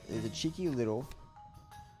is a cheeky little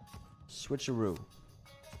switcheroo.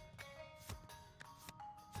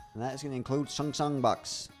 And that is going to include Sung Sung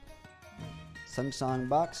Box. Sung Sung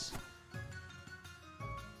Box.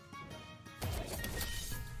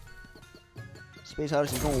 Space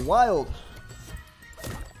Odyssey is going wild.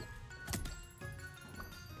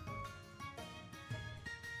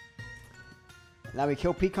 Now we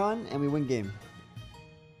kill Pecan and we win game.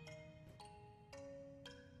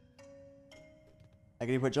 I can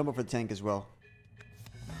even put Jumbo for the tank as well.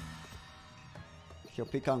 Kill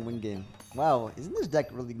Pecan, win game. Wow, isn't this deck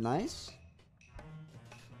really nice?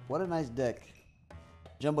 What a nice deck.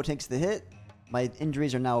 Jumbo takes the hit. My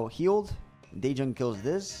injuries are now healed. Daejun kills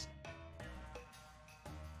this.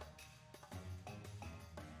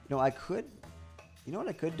 You know, I could... You know what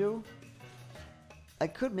I could do? I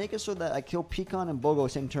could make it so that I kill Pecan and Bogo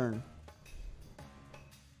same turn.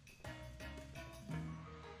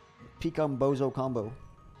 Pecan Bozo combo.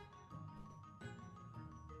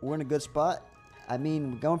 We're in a good spot. I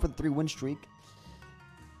mean, we're going for the 3 win streak.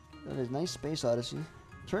 That is nice Space Odyssey.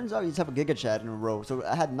 Turns out you just have a Giga Chat in a row. So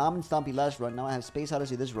I had Nom and Stompy last run. Now I have Space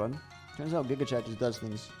Odyssey this run. Turns out Giga Chat just does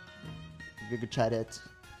things. Giga Chat it.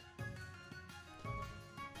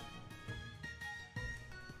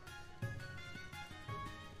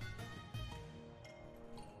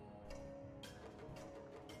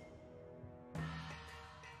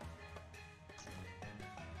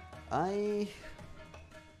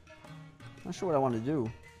 Not sure what I want to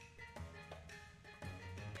do.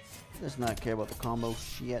 Does not care about the combo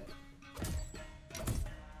shit.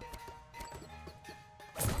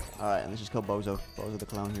 Alright, let's just kill Bozo. Bozo the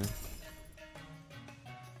clown here.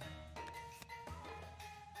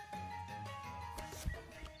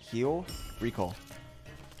 Heal. Recall.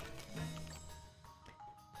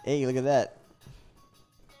 Hey, look at that.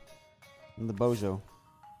 And the Bozo.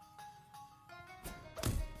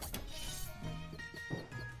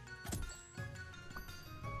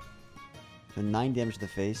 So 9 damage to the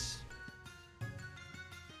face.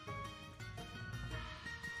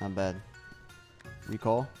 Not bad.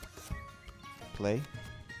 Recall. Play.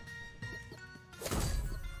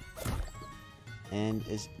 And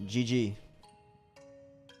it's GG.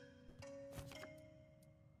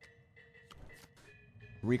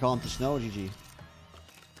 Recall into snow, GG.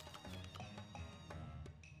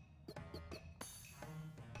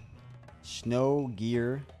 Snow,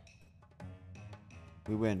 gear.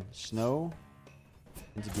 We win. Snow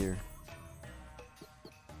into gear.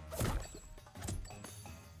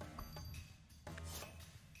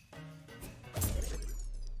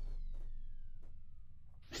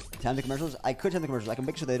 Time the commercials? I could time the commercials. I can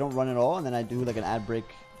make sure they don't run at all, and then I do like an ad break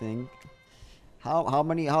thing. How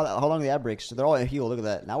long are the ad breaks? So they're all a heal. Look at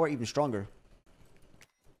that. Now we're even stronger.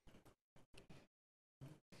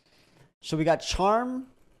 So we got Charm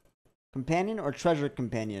Companion or Treasure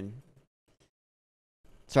Companion?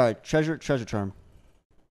 Sorry, Treasure Charm.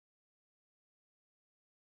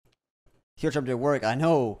 Heal Charm did work. I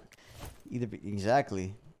know.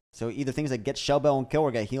 Exactly. So either things that get Shell Bell and kill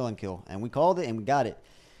or get heal and kill. And we called it and we got it.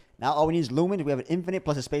 Now all we need is Lumen. We have an Infinite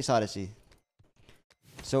plus a Space Odyssey.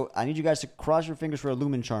 So I need you guys to cross your fingers for a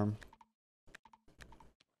Lumen Charm.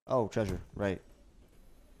 Oh, Treasure. Right.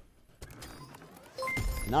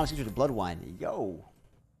 Now let's get to the Blood Wine. Yo.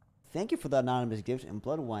 Thank you for the anonymous gift and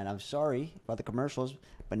blood wine. I'm sorry about the commercials,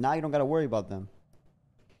 but now you don't gotta worry about them.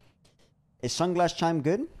 Is Sunglass Chime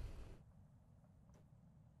good?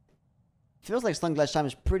 Feels like Sunglass Chime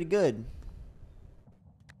is pretty good.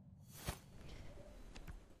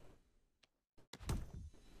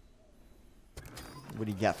 What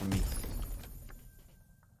do you got for me?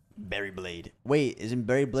 Berry Blade. Wait, isn't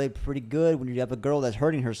Berry Blade pretty good when you have a girl that's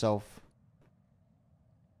hurting herself?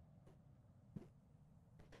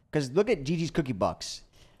 Because look at Gigi's Cookie Box.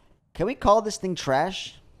 Can we call this thing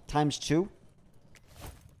trash times 2?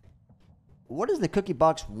 What does the Cookie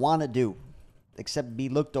Box want to do except be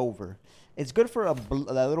looked over? It's good for a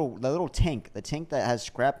little tank. The tank that has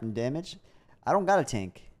scrap and damage. I don't got a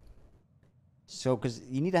tank. So, because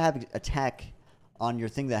you need to have attack on your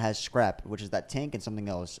thing that has scrap, which is that tank and something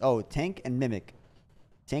else. Oh, tank and mimic.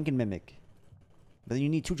 Tank and mimic. But then you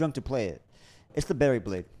need 2 junk to play it. It's the Berry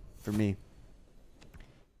Blade for me.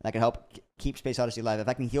 And I can help keep Space Odyssey alive. If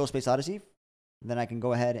I can heal Space Odyssey, then I can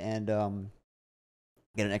go ahead and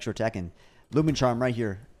get an extra attack in. Lumen Charm right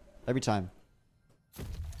here. Every time.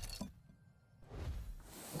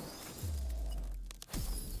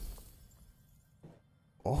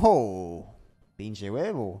 Oh. Pinche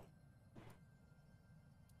huevo.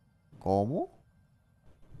 ¿Cómo?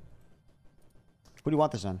 Who do you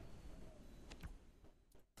want this on?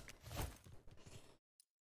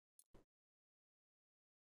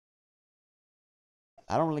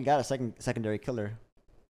 I don't really got a secondary killer.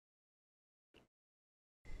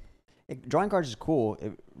 Drawing cards is cool.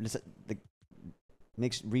 It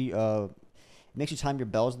makes you time your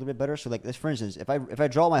bells a little bit better. So like this, for instance, if I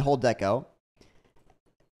draw my whole deck out,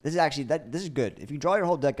 this is good. If you draw your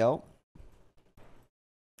whole deck out,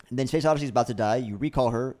 and then Space Odyssey is about to die, you recall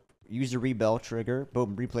her, use the rebel trigger,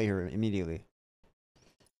 boom, replay her immediately.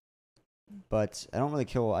 But I don't really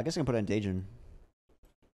kill. I guess I can put it in Daedrin.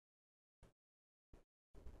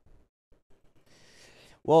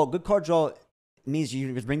 Well, good card draw means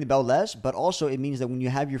you ring the bell less, but also it means that when you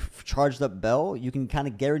have your charged up bell, you can kind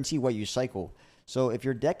of guarantee what you cycle. So if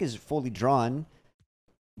your deck is fully drawn,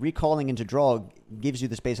 recalling into draw gives you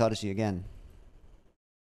the Space Odyssey again.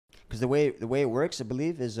 Because the way it works, I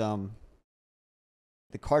believe, is the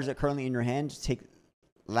cards that are currently in your hand take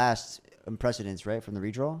last in precedence, right, from the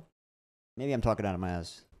redraw. Maybe I'm talking out of my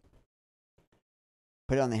ass.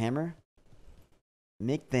 Put it on the hammer.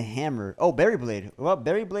 Make the hammer. Oh, Berry Blade. Well,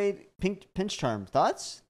 Berry Blade, Pinch Charm.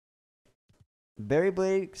 Thoughts? Berry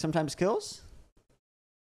Blade sometimes kills?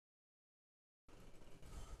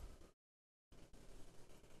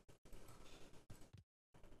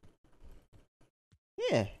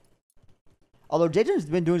 Yeah. Although Daedrin's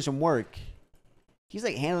been doing some work. He's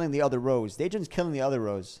like handling the other rows. Daedrin's killing the other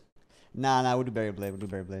rows. Nah, we'll do Berry Blade. We'll do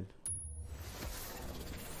Berry Blade.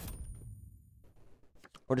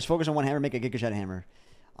 Or just focus on one hammer, make a Giga Shed hammer.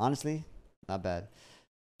 Honestly, not bad.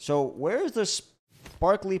 So, where's the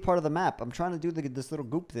sparkly part of the map? I'm trying to do this little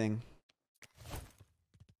goop thing.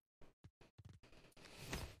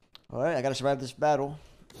 Alright, I gotta survive this battle.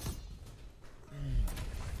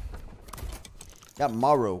 Got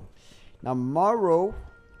Morrow. Now, Morrow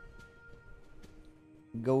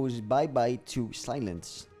goes bye-bye to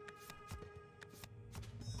Silence.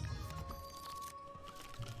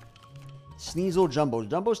 Sneasel, Jumbo.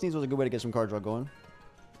 Jumbo Sneasel is a good way to get some card draw going.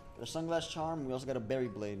 Got a Sunglass Charm. We also got a Berry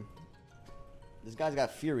Blade. This guy's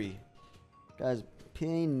got Fury. Guy's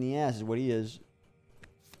pain in the ass is what he is.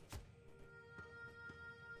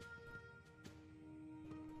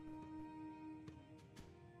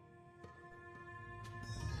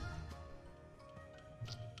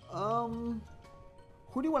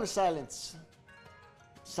 Who do you want to silence?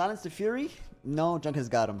 Silence the Fury? No, Junk has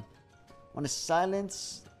got him. Want to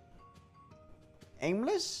silence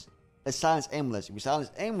Aimless? Let's silence Aimless. If we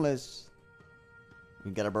silence Aimless,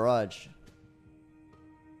 we get a barrage.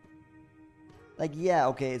 Like, yeah,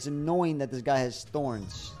 okay, it's annoying that this guy has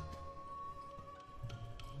thorns.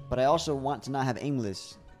 But I also want to not have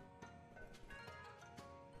Aimless.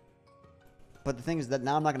 But the thing is that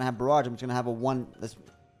now I'm not going to have barrage. I'm just going to have a one. Let's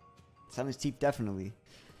silence Teeth, definitely.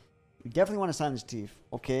 We definitely want to silence Teeth.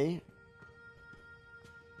 Okay.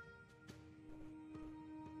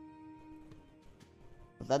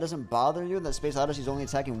 If that doesn't bother you, that Space Odyssey is only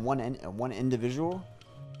attacking one individual,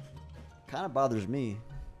 kind of bothers me.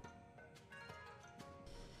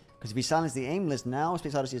 Because if he silences the Aimless, now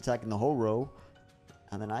Space Odyssey is attacking the whole row.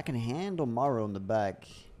 And then I can handle Morrow in the back.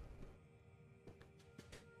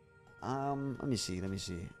 Let me see.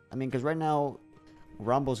 I mean, because right now,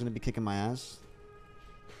 Rumbo's going to be kicking my ass.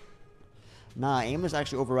 Nah, Aimless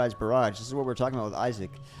actually overrides Barrage. This is what we're talking about with Isaac.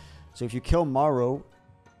 So if you kill Morrow,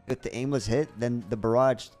 If the aimless hit, then the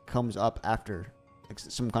barrage comes up after. Like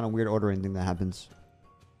some kind of weird ordering thing that happens.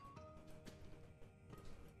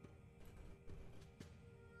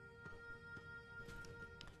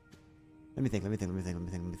 Let me think.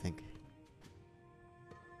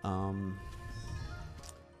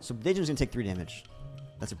 So Daedrin's gonna take 3 damage.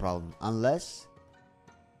 That's a problem. Unless...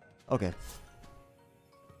 Okay.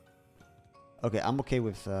 Okay, I'm okay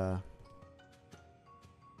with... Okay,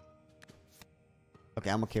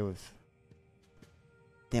 I'm okay with...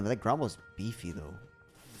 Damn, but that Grommel's beefy, though.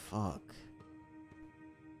 Fuck.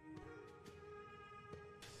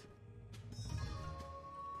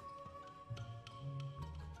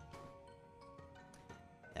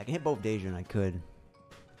 I can hit both Daedrin, I could.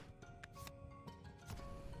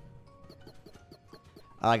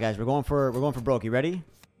 Alright guys, we're going for broke. You ready?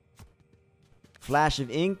 Flash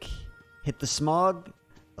of ink. Hit the smog.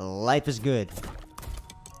 Life is good.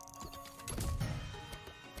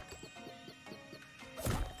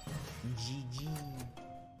 GG.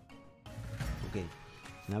 Okay.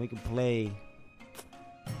 So now we can play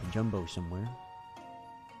Jumbo somewhere.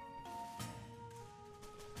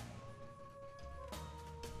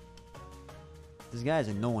 This guy is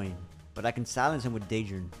annoying, but I can silence him with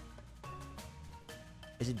Daedrin.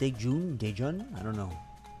 Is it Daejun? Daejun? I don't know.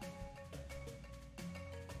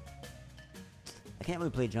 I can't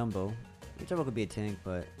really play Jumbo. Jumbo could be a tank,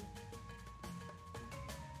 but...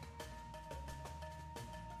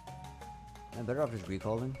 I'm better off just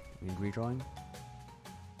recalling. I mean, redrawing.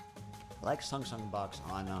 I like Sung Box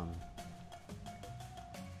on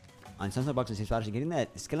Sung Box and Safe Strategy. Getting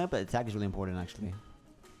that skill up attack is really important, actually.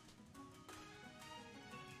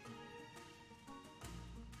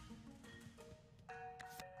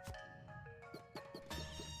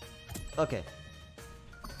 Okay.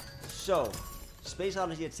 So, Space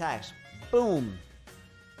Odyssey attacks. Boom!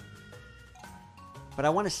 But I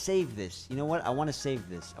want to save this. You know what? I want to save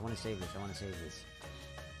this. I want to save this.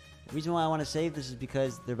 The reason why I want to save this is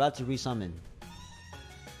because they're about to resummon.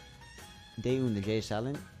 Daeun, the J is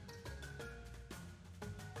silent.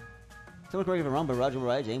 Someone correct if I'm wrong, but Barrage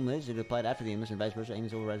overrides aimless if it applied after the aimless, and vice versa.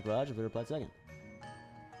 Aimless overrides Barrage if it applied second.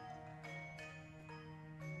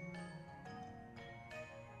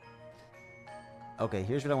 Okay,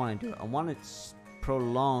 here's what I want to do. I want to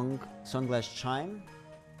prolong Sunglass Chime.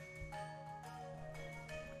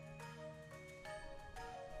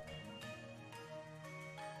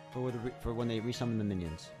 For when they resummon the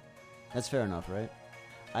minions. That's fair enough, right?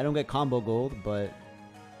 I don't get combo gold, but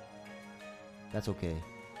that's okay.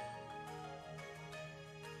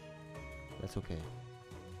 That's okay.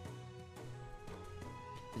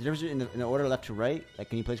 Is there a difference in the order left to right? Like,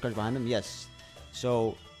 can you place cards behind them? Yes.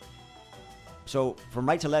 So from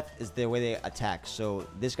right to left is the way they attack. So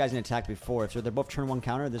this guy's gonna attack before. So they're both turn 1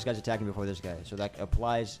 counter. This guy's attacking before this guy. So that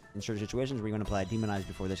applies in certain situations where you're gonna apply Demonize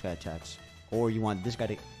before this guy attacks, or you want this guy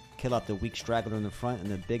to kill off the weak straggler in the front and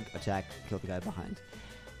the big attack kill the guy behind.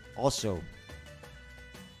 Also,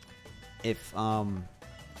 if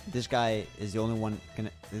this guy is the only one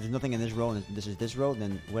there's nothing in this row and this is this row,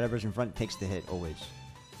 then whatever's in front takes the hit always.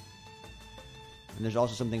 And there's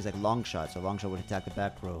also some things like long shot. So long shot would attack the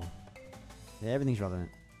back row. Yeah, everything's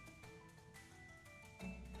relevant.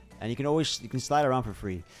 And you can slide around for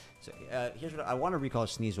free. So here's what I want to recall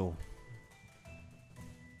Sneasel.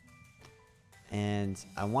 And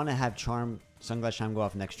I want to have Sunglass Chime go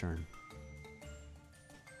off next turn.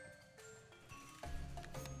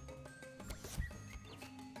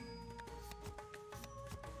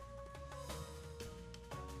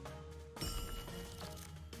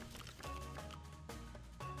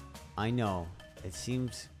 I know. It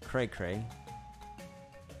seems cray-cray.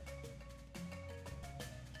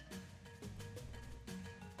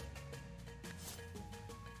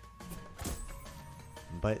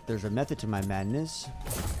 But there's a method to my madness.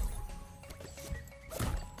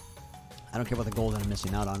 I don't care about the gold that I'm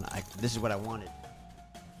missing out on. This is what I wanted.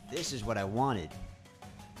 This is what I wanted.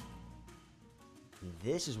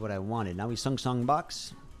 This is what I wanted. Now we sung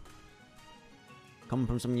box. Coming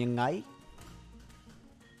from some young guy.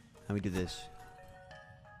 And we do this.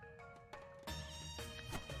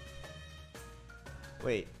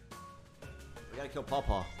 Wait. We gotta kill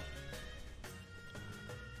Pawpaw.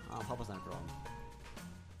 Oh, Pawpaw's not a problem.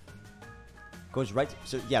 Goes right,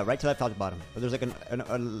 so yeah, right to left, top to bottom. But there's like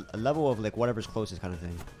a level of like whatever's closest kind of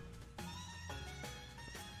thing.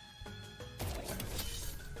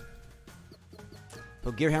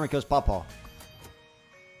 So Gear Hammer kills Pawpaw.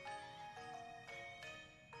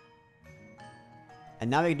 And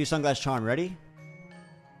now we can do Sunglass Charm. Ready?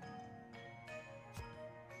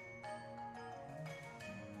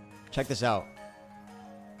 Check this out.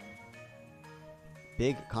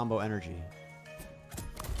 big combo energy.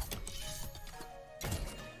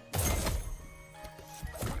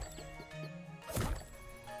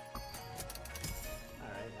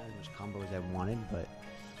 Alright, not as much combo as I wanted, but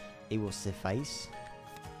it will suffice.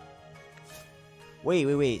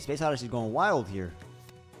 Wait. Space Odyssey's going wild here.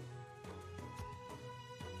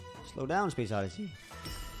 Slow down, Space Odyssey.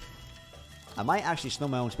 I might actually slow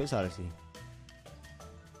my own Space Odyssey.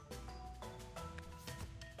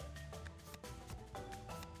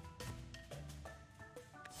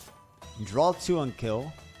 Draw 2 on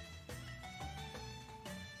kill.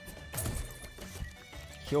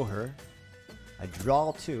 Kill her. I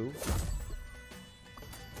draw 2.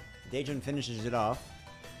 Daedrin finishes it off.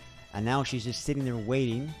 And now she's just sitting there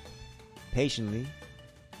waiting patiently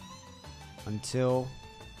until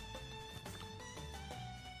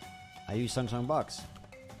I use Sung Box.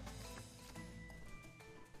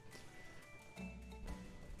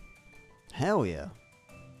 Hell yeah.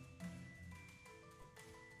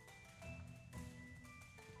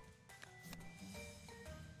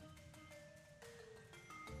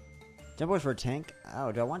 Jump boys for a tank.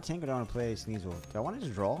 Oh, do I want tank or do I want to play Sneasel? Do I want to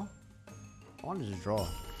just draw? I want to just draw.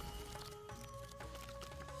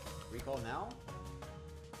 Recall now?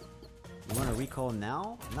 You want to recall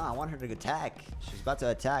now? No, I want her to attack. She's about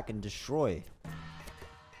to attack and destroy.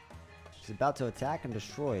 She's about to attack and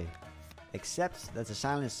destroy. Except that's a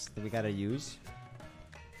silence that we gotta use.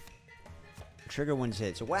 Trigger one's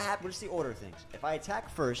hit. So what happens? What's the order of things? If I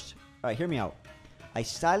attack first, alright, hear me out. I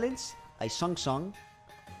silence, I sung,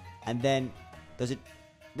 and then does it?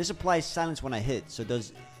 This applies silence when I hit. So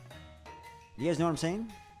does? You guys know what I'm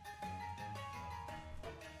saying?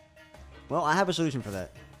 Well, I have a solution for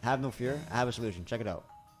that. Have no fear. I have a solution. Check it out.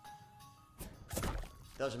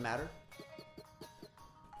 Doesn't matter.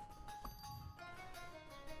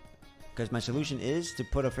 Because my solution is to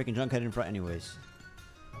put a freaking Junkhead in front anyways.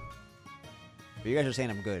 But you guys are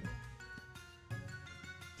saying I'm good.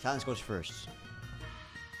 Silence goes first.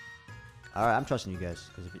 Alright, I'm trusting you guys.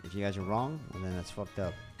 Because if you guys are wrong, well then that's fucked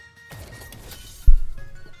up.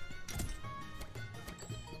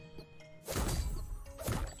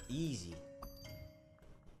 Easy.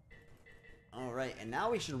 Alright, and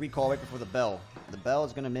now we should recall right before the bell. The bell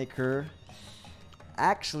is going to make her...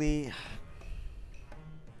 Actually...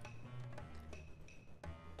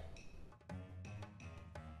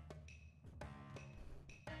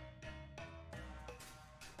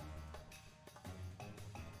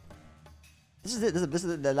 This is it. This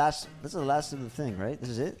is the last. This is the last of the thing, right? This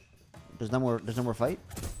is it. There's no more. There's no more fight.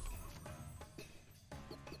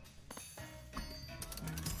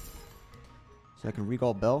 So I can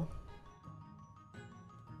recall Bell.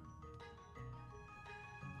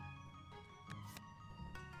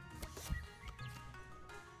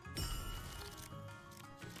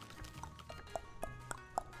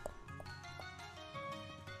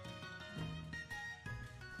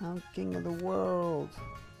 I'm king of the world.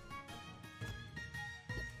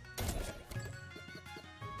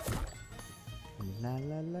 La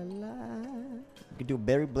la la la. We could do a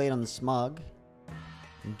Berry Blade on the Smog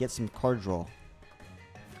and get some card draw.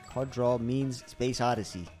 Card draw means Space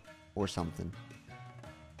Odyssey or something.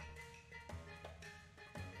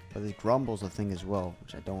 But this Grumble's a thing as well,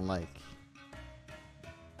 which I don't like.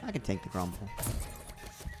 I can tank the Grumble.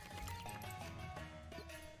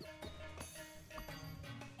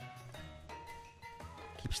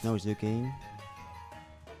 Keep Snow Zuking.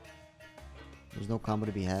 There's no combo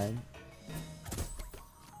to be had.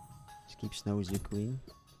 Keep Snow Zukuing.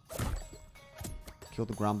 Kill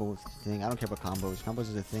the Grumble with the thing. I don't care about combos. Combos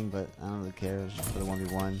is a thing, but I don't really care. It's just for the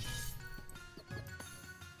 1v1.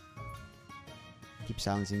 Keep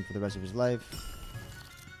silencing for the rest of his life.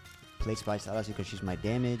 Play Spice Odyssey because she's my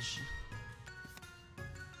damage.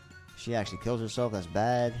 She actually kills herself. That's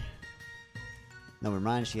bad. Never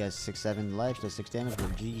mind. She has 6-7 life. She does 6 damage. We're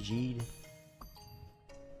GG'd.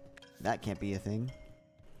 That can't be a thing.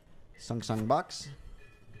 Sung Box.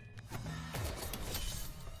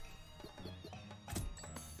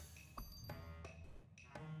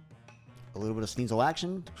 A little bit of Sneasel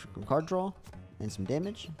action, card draw, and some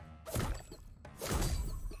damage.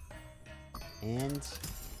 And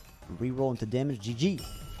reroll into damage. GG.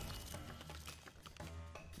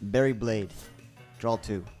 Berry Blade. Draw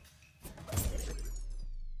 2.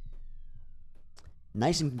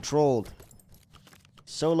 Nice and controlled.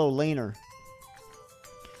 Solo laner.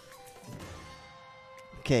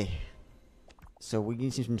 Okay. So we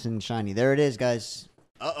need something shiny. There it is, guys.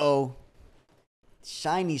 Uh-oh.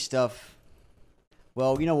 Shiny stuff.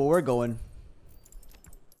 Well, you know where we're going.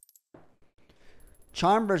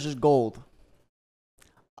 Charm versus gold.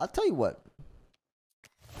 I'll tell you what.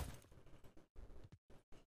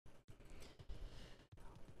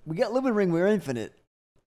 We got Lumen Ring, we're infinite.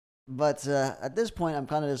 But at this point, I'm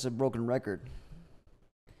kind of just a broken record.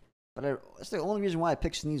 But that's the only reason why I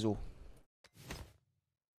picked Sneasel.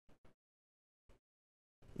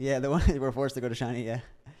 Yeah, the one we're forced to go to Shiny, yeah.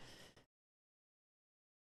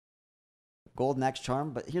 Gold max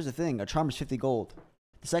charm, but here's the thing. A charm is 50 gold.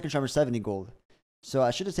 The second charm is 70 gold. So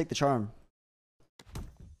I should just take the charm.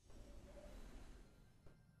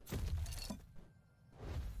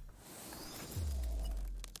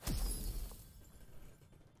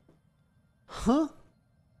 Huh?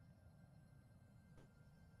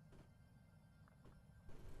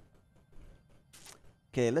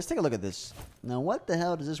 Okay, let's take a look at this. Now, what the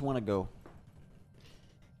hell does this want to go?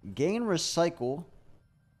 Gain recycle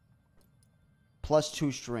plus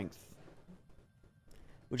 2 strength.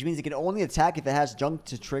 Which means it can only attack if it has junk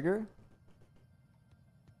to trigger.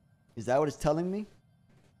 Is that what it's telling me?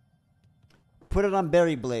 Put it on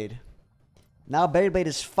Berry Blade. Now Berry Blade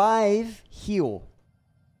is 5 heal.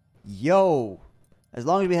 Yo. As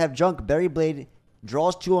long as we have junk, Berry Blade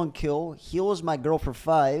draws 2 on kill. Heals my girl for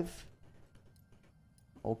 5.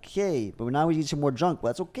 Okay. But now we need some more junk. But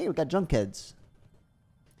that's okay. We got junk heads.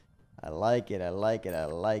 I like it. I like it. I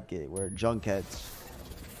like it. We're junk heads.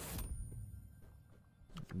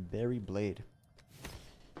 Berry Blade.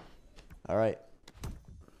 Alright.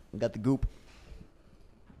 We got the goop.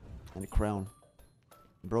 And a crown.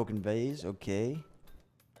 Broken vase. Okay.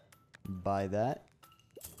 Buy that.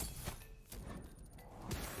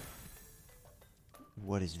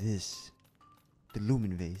 What is this? The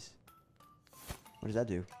Lumen vase. What does that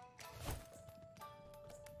do?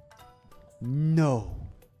 No.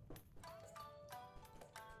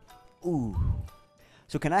 Ooh.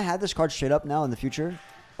 So can I have this card straight up now in the future?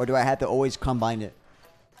 Or do I have to always combine it?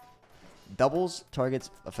 Doubles, targets,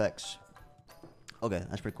 effects. Okay,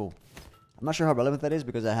 that's pretty cool. I'm not sure how relevant that is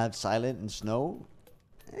because I have Silent and Snow.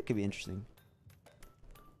 It could be interesting.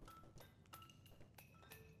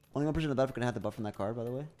 Only one person in the battlefield can have the buff from that card, by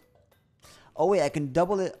the way. Oh, wait, I can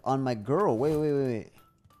double it on my girl. Wait.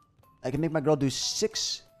 I can make my girl do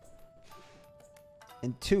 6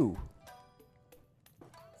 and 2.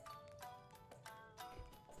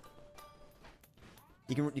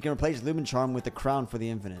 You can replace Lumen Charm with the Crown for the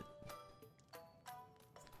infinite.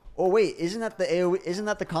 Oh wait, isn't that the AoE, isn't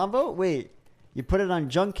that the combo? Wait, you put it on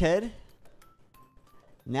Junkhead.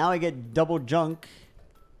 Now I get double junk.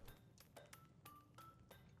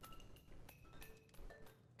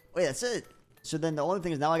 Wait, that's it. So then the only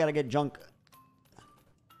thing is now I gotta get junk.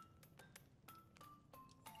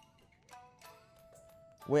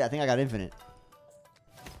 Wait, I think I got infinite.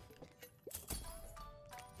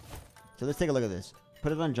 So let's take a look at this.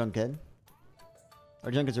 Put it on Junkhead.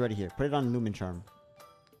 Or Junkhead's already here. Put it on Lumen Charm.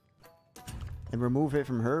 And remove it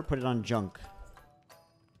from her. Put it on Junk.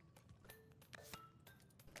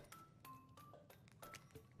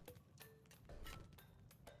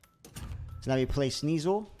 So now you play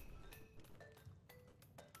Sneasel.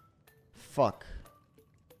 Fuck.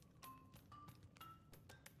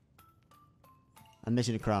 I'm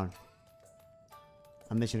missing a crown.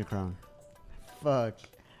 I'm missing a crown. Fuck.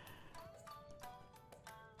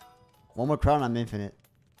 One more crown, I'm infinite.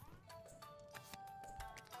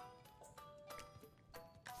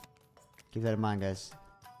 Keep that in mind, guys.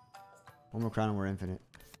 One more crown and we're infinite.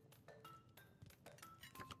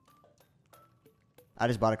 I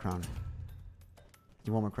just bought a crown.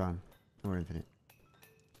 Do one more crown and we're infinite.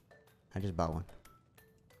 I just bought one.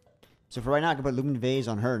 So for right now, I can put Lumen Vase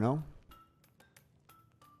on her, no?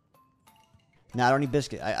 Nah, I don't need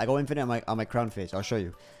Biscuit. I go infinite on my crown face. I'll show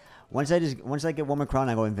you. Once I get one more crown,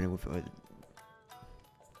 I go infinite with it.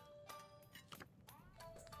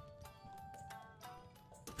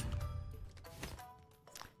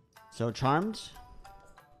 So Charmed.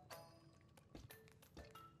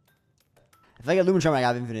 If I get Lumen Charm, I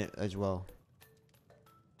have infinite as well.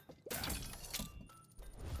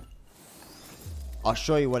 I'll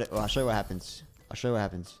show you what happens. I'll show you what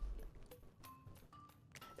happens.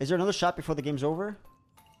 Is there another shot before the game's over?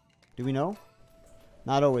 Do we know?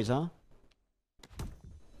 Not always, huh?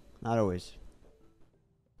 Not always.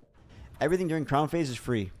 Everything during crown phase is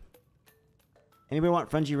free. Anybody want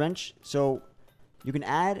Frenzy Wrench? So you can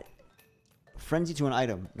add Frenzy to an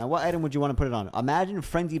item. Now what item would you want to put it on? Imagine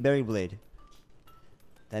Frenzy Berry Blade.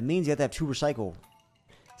 That means you have to have 2 recycle.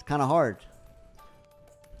 It's kind of hard.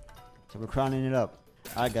 So we're crowning it up.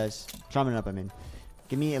 Alright guys. Charming it up, I mean.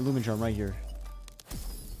 Give me a Lumen Charm right here.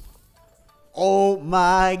 Oh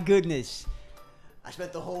my goodness. I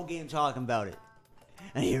spent the whole game talking about it.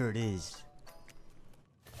 And here it is.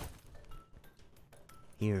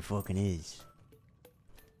 Here it fucking is.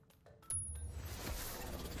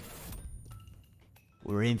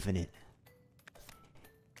 We're infinite.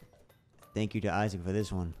 Thank you to Isaac for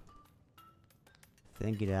this one.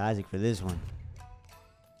 Thank you to Isaac for this one.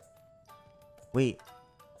 Wait.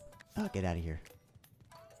 Oh, get out of here.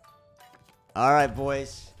 Alright,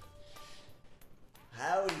 boys.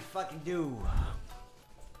 How do we fucking do?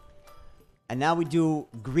 And now we do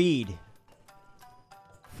greed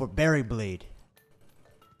for Berry Blade.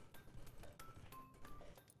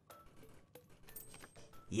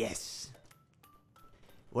 Yes.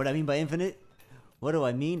 What do I mean by infinite? What do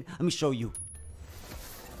I mean? Let me show you.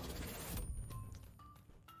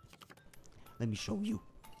 Let me show you.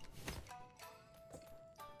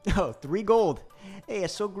 Oh, 3 gold. Hey,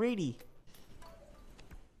 that's so greedy.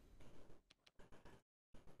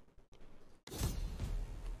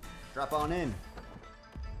 Drop on in.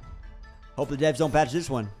 Hope the devs don't patch this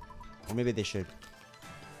one. Or maybe they should.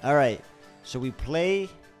 Alright. So we play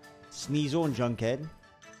Sneasel and Junkhead.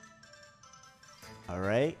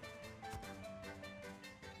 Alright.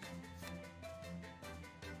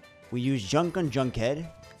 We use Junk on Junkhead.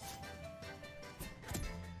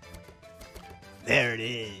 There it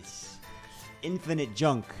is. Infinite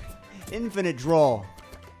junk. Infinite draw.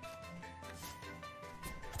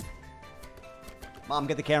 Mom,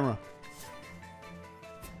 get the camera.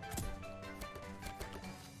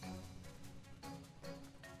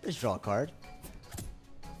 Let's draw a card.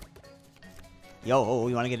 Yo, oh,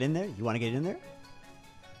 you want to get in there? You want to get in there?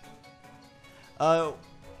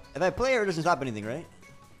 If I play her, it doesn't stop anything, right?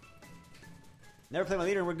 Never play my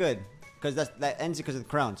leader and we're good. Because that ends it because of the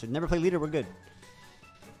crown. So never play leader, we're good.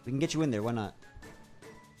 We can get you in there, why not?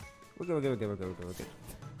 We're good, we're good, we're good, we're good, we're good.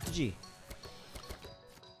 GG.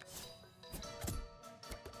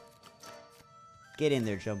 Get in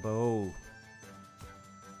there, Jumbo.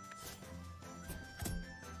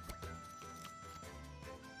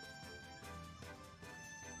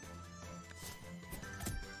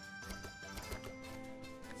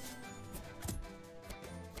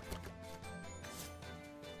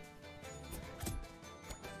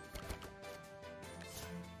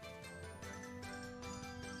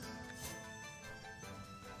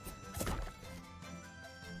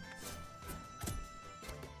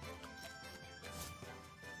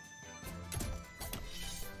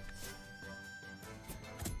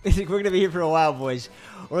 We're gonna be here for a while, boys.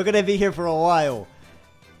 We're gonna be here for a while.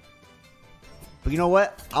 But you know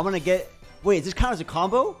what? I'm gonna get... Wait, does this count as a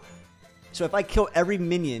combo? So if I kill every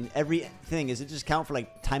minion, every thing, does it just count for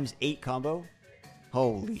like ×8 combo?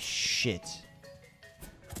 Holy shit.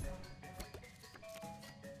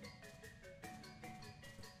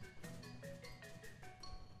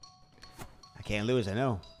 I can't lose, I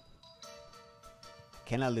know.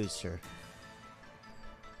 Cannot lose, sir.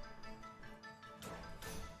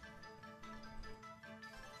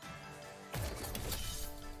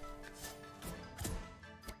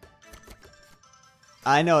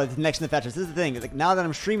 I know, it's next in the patch. This is the thing. Like, now that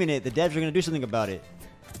I'm streaming it, the devs are going to do something about it.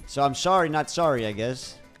 So I'm sorry, not sorry, I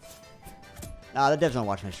guess. Nah, the devs don't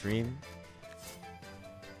watch my stream.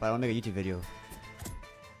 But I want to make a YouTube video.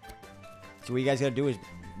 So what you guys got to do is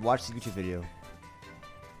watch the YouTube video.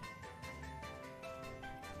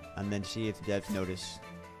 And then see if the devs notice.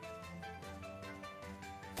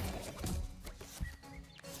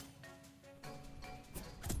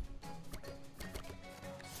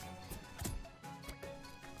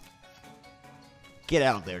 Get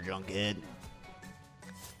out there, Junkhead.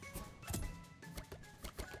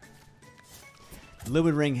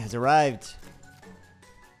 Lumen Ring has arrived.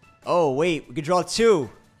 Oh, wait. We can draw 2.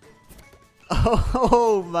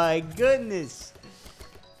 Oh, my goodness.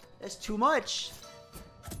 That's too much.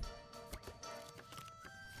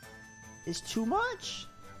 It's too much.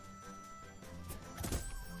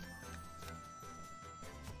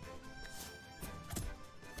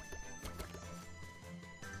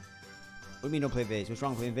 What do you mean don't play Vase? What's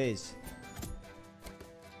wrong with playing Vase?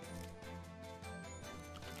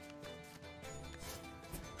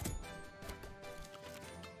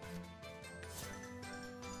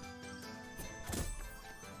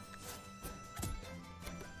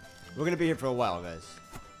 We're gonna be here for a while, guys.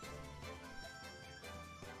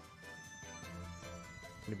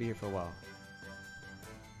 We're gonna be here for a while.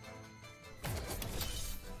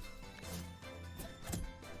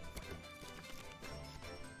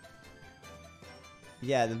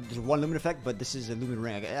 Yeah, there's one Lumen effect, but this is a Lumen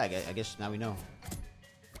Ring. I guess now we know.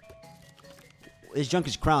 His junk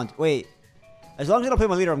is crowned. Wait. As long as I don't play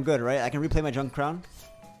my leader, I'm good, right? I can replay my junk crown?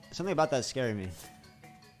 Something about that is scaring me.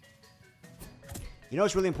 You know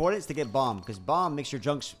what's really important? Is to get bomb, because bomb makes your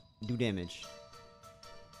junks do damage.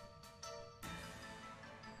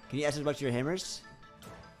 Can you add as much to your hammers?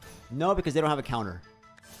 No, because they don't have a counter.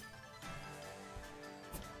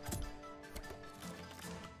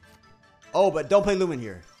 Oh, but don't play Lumen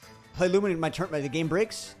here. Play Lumen in my turn. The game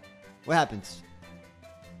breaks. What happens?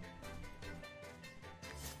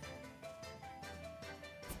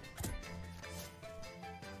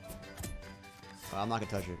 Oh, I'm not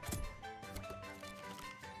gonna touch it.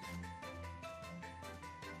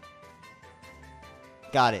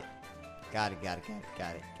 Got it. Got it. Got it. Got it.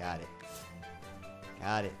 Got it. Got it.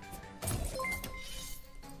 Got it.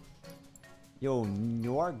 Yo,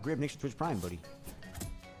 Noir Grip next to Twitch Prime, buddy.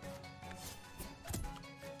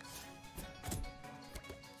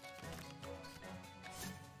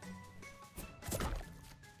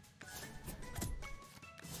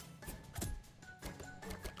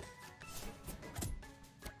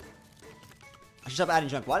 I should stop adding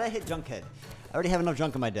junk. Why did I hit Junkhead? I already have enough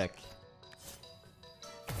junk in my deck.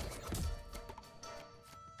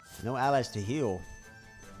 No allies to heal.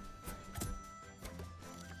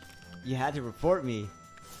 You had to report me.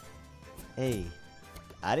 Hey,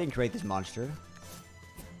 I didn't create this monster.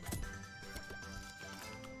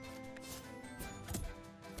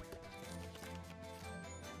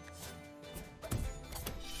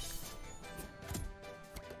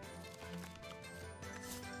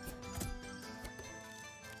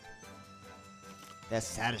 That's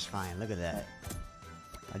satisfying. Look at that.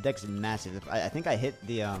 My deck's massive. I think I hit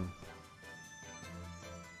the I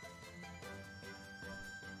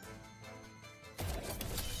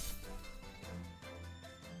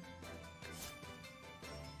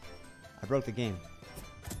broke the game.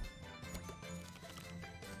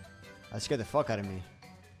 That scared the fuck out of me.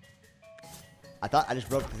 I thought I just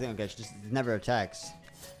broke the thing. Okay, it just never attacks.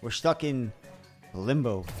 We're stuck in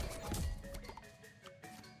limbo.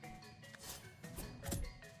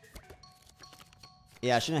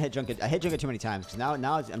 Yeah, I shouldn't have hit junk. I hit junk too many times because now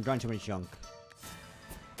I'm drawing too much junk.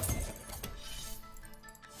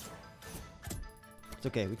 It's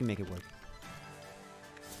okay. We can make it work.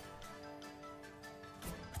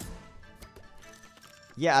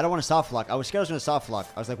 Yeah, I don't want to soft lock. I was scared I was going to soft lock.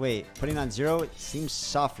 I was like, wait, putting on 0 it seems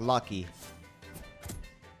soft locky.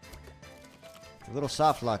 A little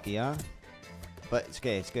soft locky, huh? But it's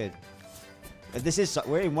okay. It's good. This is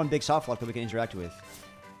we're in one big soft lock that we can interact with.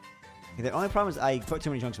 Okay, the only problem is I put too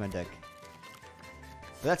many junks in my deck.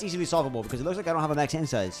 But that's easily solvable because it looks like I don't have a max hand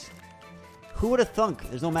size. Who would have thunk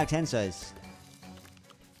there's no max hand size?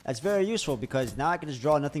 That's very useful because now I can just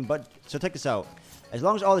draw nothing but... So check this out. As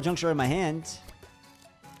long as all the junks are in my hand...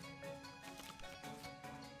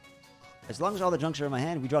 As long as all the junks are in my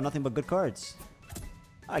hand, we draw nothing but good cards.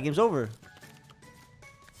 Alright, game's over.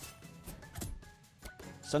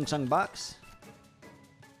 Sung box.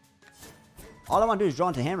 All I want to do is draw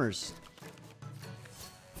into hammers.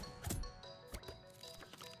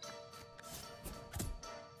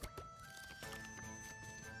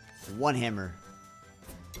 One hammer.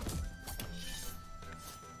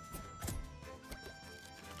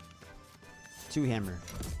 Two hammer.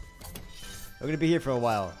 We're gonna be here for a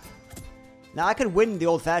while. Now I could win the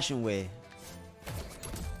old-fashioned way.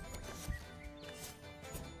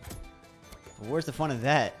 But where's the fun of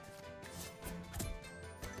that?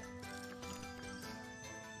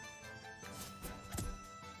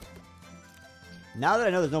 Now that I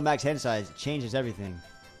know there's no max hand size, it changes everything.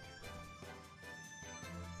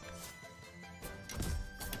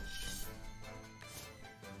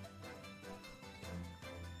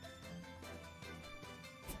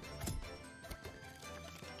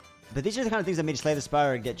 But these are the kind of things that made Slay the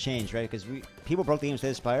Spire get changed, right? Because people broke the game of Slay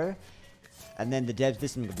the Spire, and then the devs did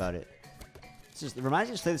something about it. It reminds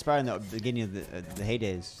me of Slay the Spire in the beginning of the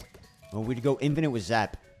heydays, when we'd go infinite with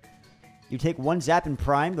Zap. You take one Zap in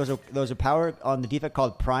Prime. There's a power on the defect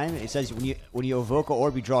called Prime. It says when you evoke an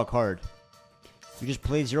orb, you draw a card. You just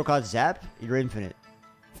play 0-cost Zap, you're infinite.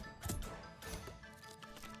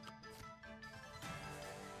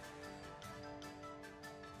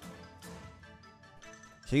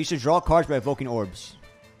 So you should draw cards by evoking orbs.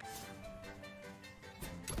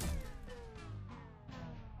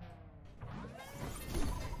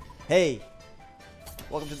 Hey,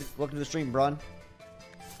 welcome to the stream, Bron.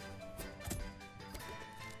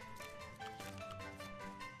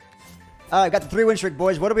 I got the 3-win streak,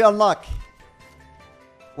 boys. What do we unlock?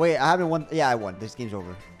 Wait, I haven't won. Yeah, I won. This game's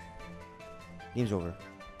over. Game's over.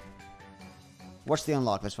 What's the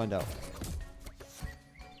unlock? Let's find out.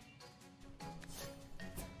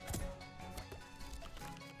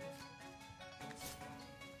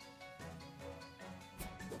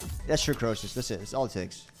 That's true, Croesus. That's it. That's all it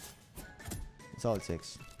takes. That's all it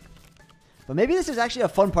takes. But maybe this is actually a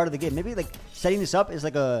fun part of the game. Maybe like setting this up is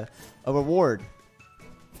like a reward.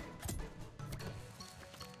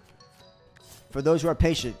 For those who are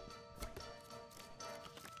patient.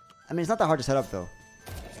 I mean, it's not that hard to set up, though.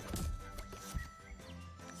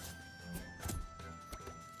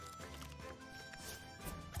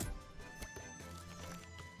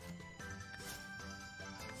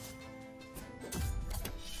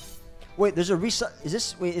 Wait, there's a resummon. Is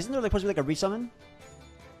this? Wait, isn't there like supposed to be like a resummon?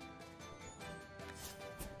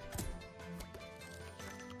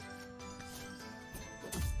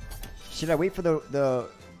 Should I wait for the?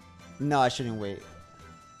 No, I shouldn't wait.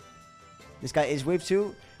 This guy is wave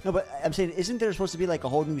 2. No, but I'm saying, isn't there supposed to be like a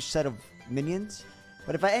whole new set of minions?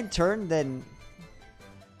 But if I end turn, then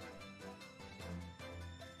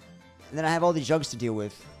I have all these jugs to deal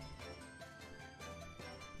with.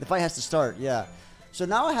 The fight has to start, yeah. So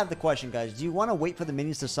now I have the question, guys. Do you want to wait for the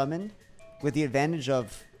minions to summon with the advantage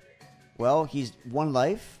of, well, he's 1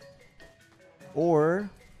 life? Or...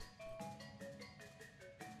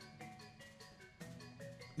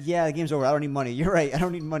 yeah, the game's over. I don't need money. You're right. I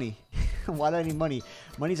don't need money. Why do I need money?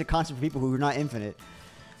 Money's a constant for people who are not infinite.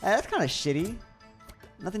 That's kind of shitty.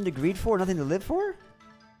 Nothing to greed for? Nothing to live for?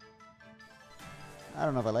 I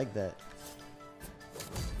don't know if I like that.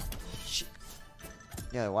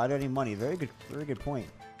 Yeah, why do I need money? Very good point.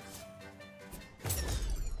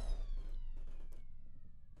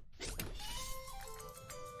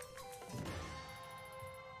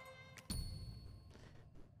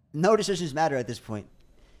 No decisions matter at this point.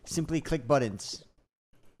 Simply click buttons.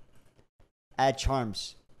 Add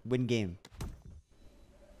charms. Win game.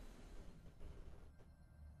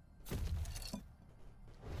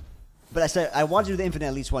 But I said I want to do the infinite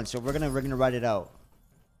at least once, so we're gonna ride it out.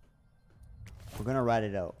 We're gonna ride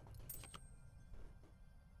it out.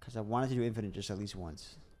 Cause I wanted to do infinite just at least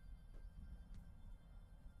once.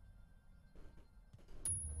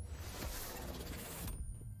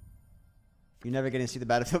 You're never gonna see the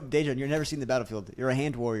battlefield. Dejan, you're never seen the battlefield. You're a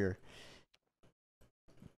hand warrior.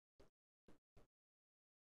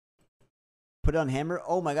 Put it on hammer?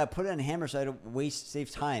 Oh my god, put it on hammer so I don't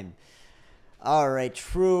save time. Alright,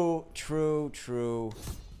 true. Put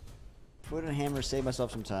it on hammer, save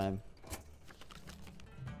myself some time.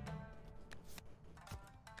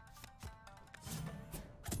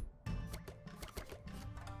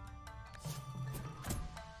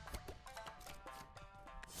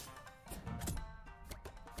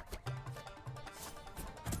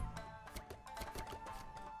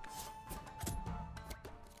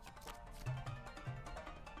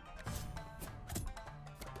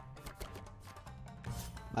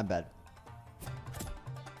 My bad.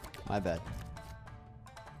 My bad.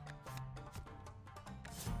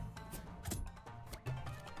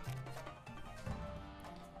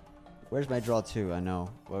 Where's my draw 2? I know.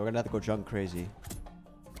 Well, we're gonna have to go junk crazy.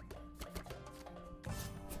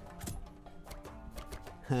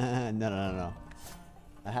 No.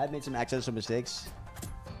 I had made some accidental mistakes.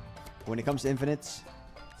 When it comes to infinites,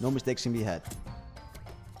 no mistakes can be had.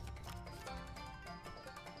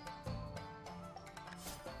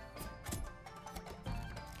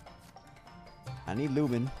 I need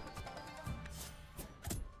Lumen.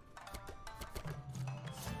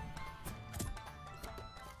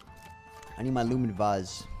 I need my Lumen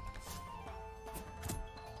vase.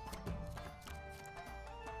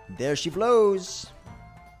 There she blows.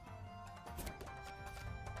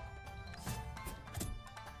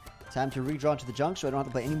 Time to redraw into the junk so I don't have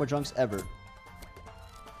to play any more junks ever.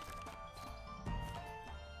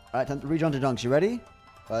 Alright, time to redraw into junks. You ready?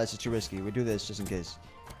 Oh, this is too risky. We do this just in case.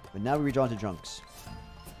 But now we redraw into junks.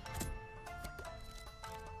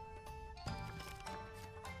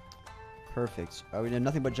 Perfect. Are we doing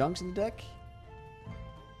nothing but junks in the deck?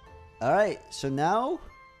 Alright, so now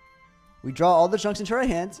we draw all the junks into our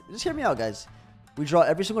hands. Just hear me out, guys. We draw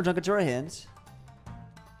every single junk into our hands.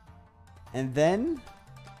 And then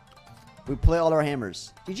we play all our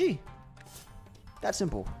hammers. GG. That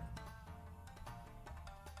simple.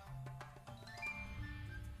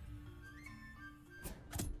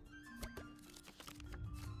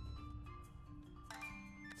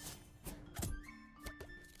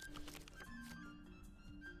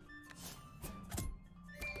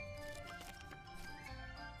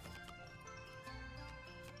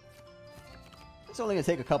 It's only gonna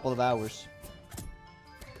take a couple of hours.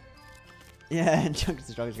 Yeah, and Chunk's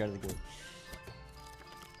the strongest card of the game.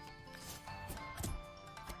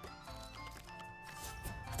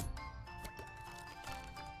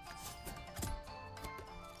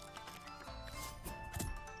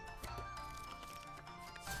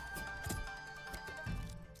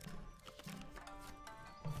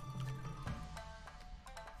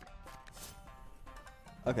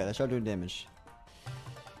 Okay, let's start doing damage.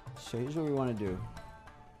 So here's what we want to do.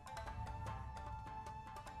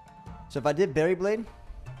 So if I did Berry Blade,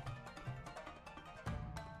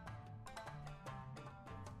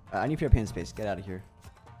 I need pure pain space. Get out of here.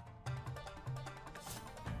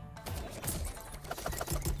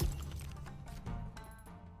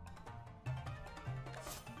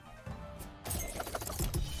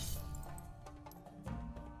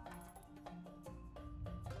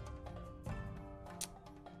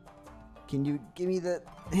 Can you give me the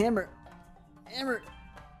hammer? Hammer!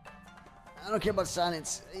 I don't care about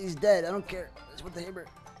Silence. He's dead. I don't care. I just want the hammer.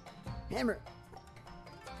 Hammer!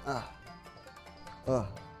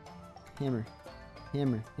 Hammer.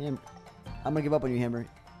 Hammer. Hammer. I'm gonna give up on you, Hammer.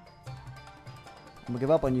 I'm gonna give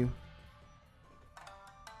up on you.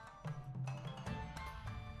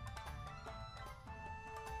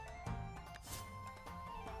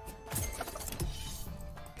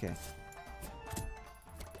 Okay.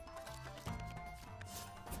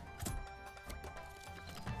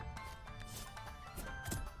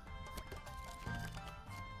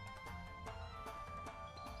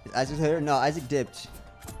 Is Isaac here? No, Isaac dipped.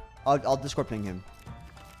 I'll Discord ping him.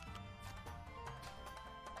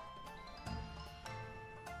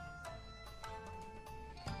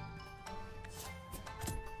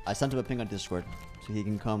 I sent him a ping on Discord so he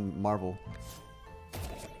can come marvel.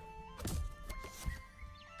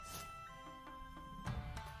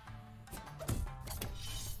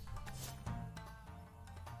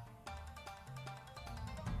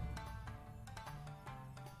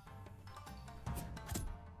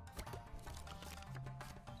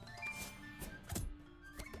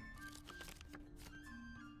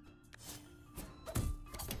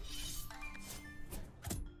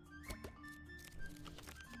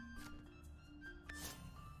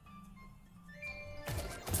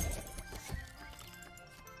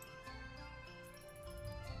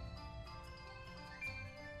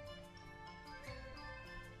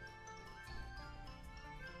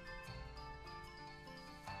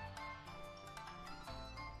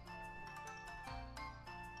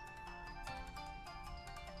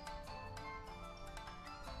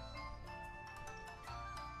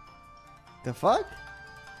 The fuck?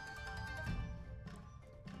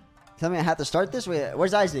 Tell me I have to start this? Wait,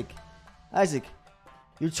 where's Isaac? Isaac,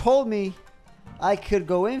 you told me I could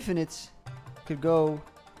go infinite.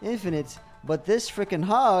 But this freaking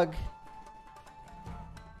hog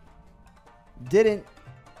didn't.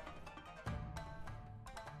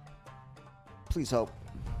 Please help.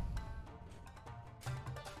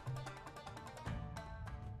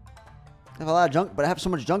 I have a lot of junk, but I have so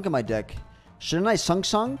much junk in my deck. Shouldn't I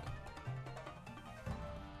sung?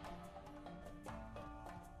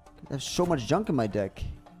 I have so much junk in my deck.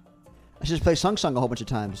 I should just play Sung a whole bunch of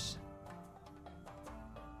times.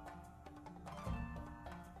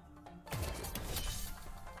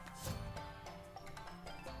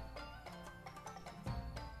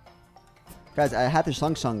 Guys, I had to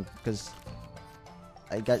Sung because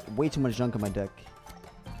I got way too much junk in my deck.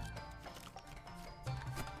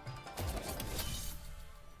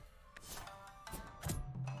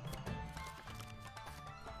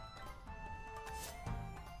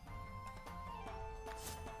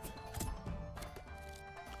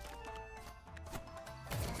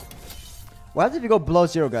 What happens if you go below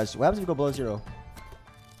 0, guys? What happens if you go below 0?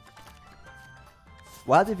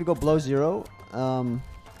 What happens if you go below 0 on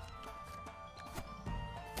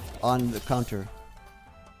the counter?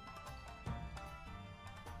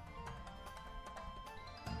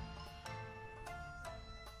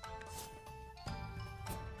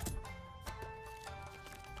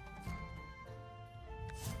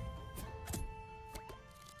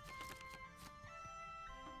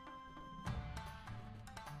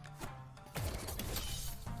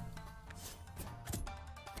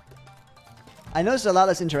 I know it's a lot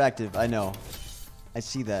less interactive. I know. I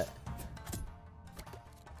see that.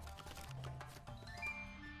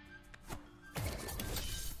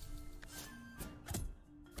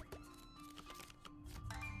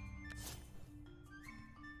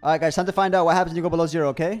 Alright guys, time to find out what happens when you go below 0,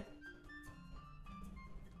 okay?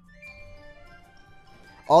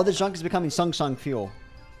 All this junk is becoming Sung fuel.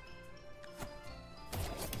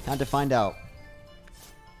 Time to find out.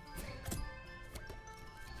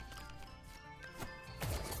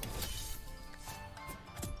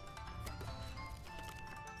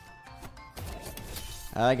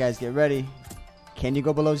 Alright guys, get ready. Can you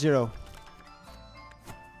go below 0?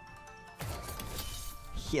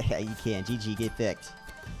 Yeah, you can. GG, get fucked.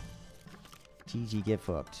 GG, get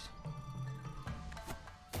fucked.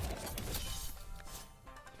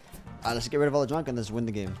 Alright, let's get rid of all the junk and let's win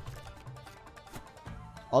the game.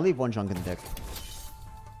 I'll leave one junk in the deck.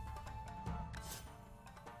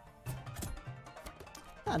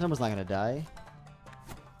 Nah, Noma's not gonna die.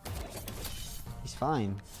 He's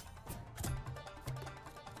fine.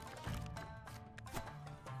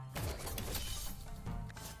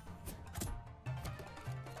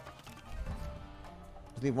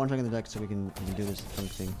 Leave one junk in the deck so we can do this junk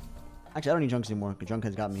thing. Actually, I don't need junks anymore because junk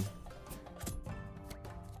has got me.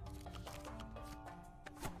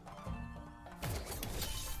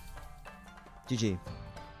 GG.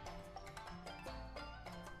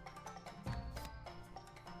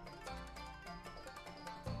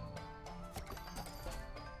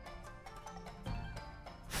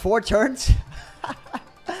 4 turns?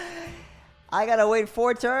 I gotta wait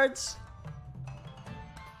 4 turns?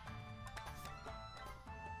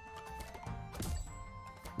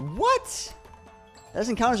 What? That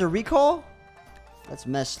doesn't count as a recall? That's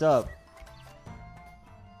messed up.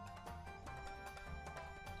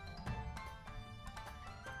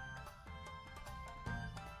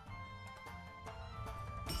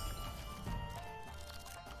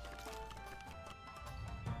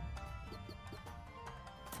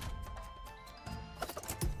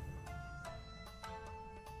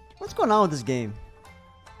 What's going on with this game?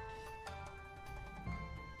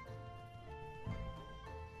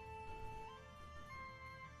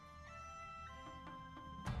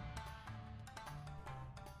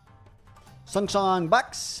 Sung Song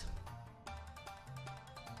Bucks.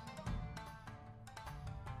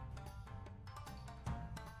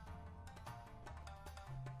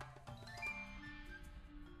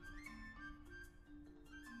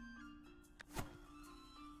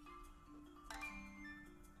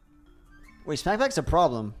 Wait, Smackback's a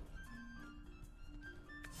problem.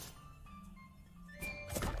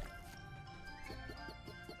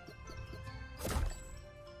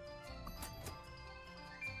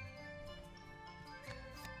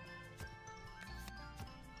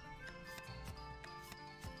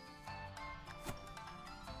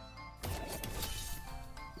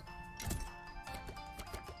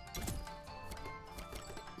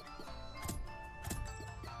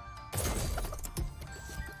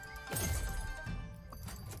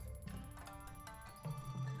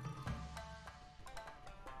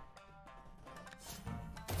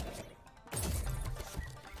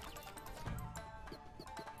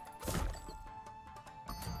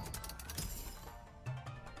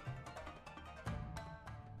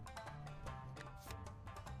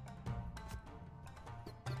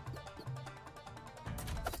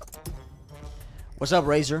 What's up,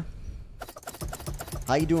 Razor?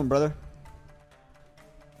 How you doing, brother?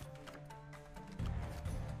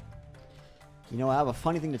 You know, I have a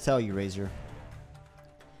funny thing to tell you, Razor.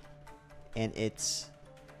 And it's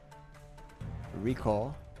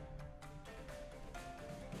recall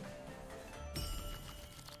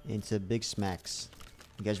into Big Smacks.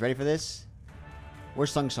 You guys ready for this?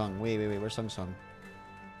 Where's Sung Sung? Wait, where's Sung Sung?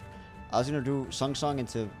 I was gonna do Sung Sung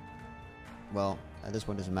into, well, at this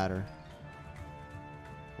point doesn't matter.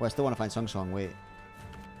 Well, I still want to find Sung Sung. Wait.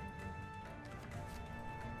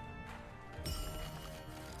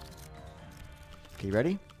 Okay, you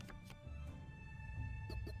ready?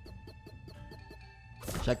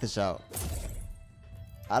 Check this out.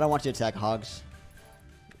 I don't want you to attack hogs.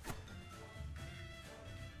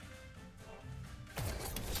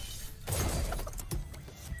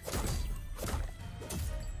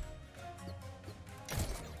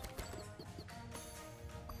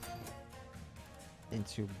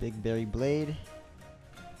 Into Big Berry Blade.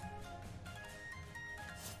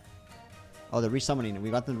 Oh, the resummoning. We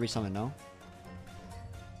got them to resummon, no?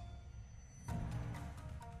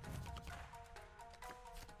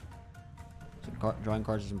 So drawing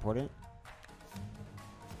cards is important.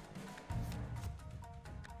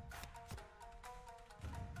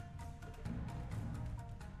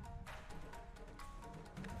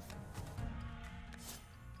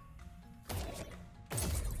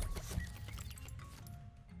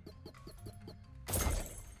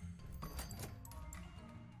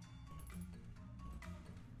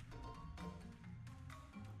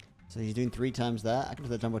 So he's doing 3 times that. I can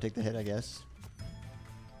let Jumbo take the hit, I guess.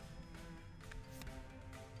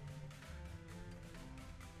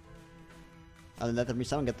 Other than that, the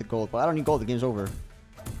resummon get the gold. But I don't need gold. The game's over.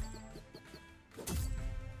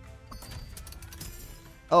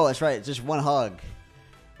 Oh, that's right. It's just 1 hog.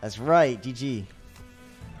 That's right. GG.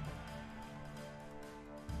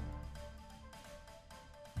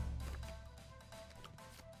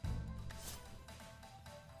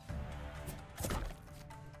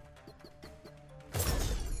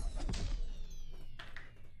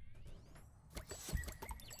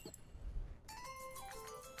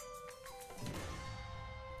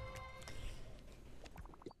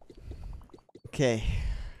 Okay.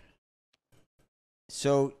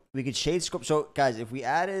 So we could shade scope. So guys, if we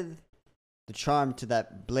added the charm to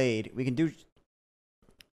that blade, we can do.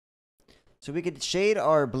 So we could shade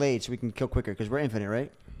our blade so we can kill quicker because we're infinite,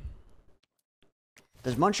 right?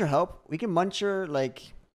 Does Muncher help? We can Muncher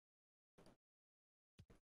like.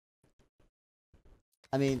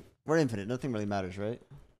 I mean, we're infinite. Nothing really matters, right?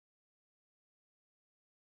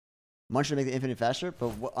 Muncher to make the infinite faster,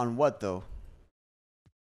 but on what though?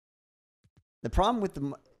 The problem with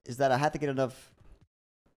the is that I have to get enough.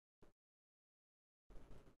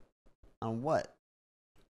 On what?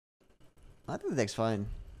 I think the deck's fine.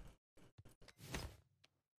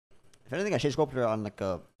 If anything, I should sculptor on like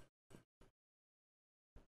a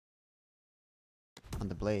on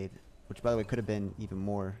the blade, which by the way could have been even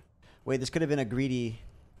more. Wait, this could have been a greedy.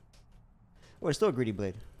 Oh, it's still a greedy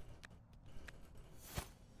blade.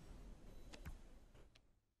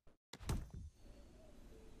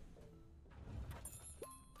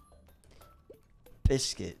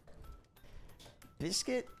 Biscuit.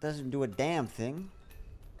 Biscuit doesn't do a damn thing.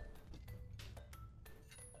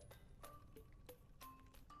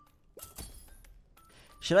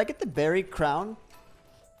 Should I get the berry crown?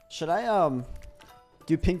 Should I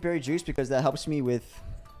do pink berry juice because that helps me with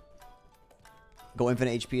go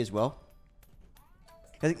infinite HP as well?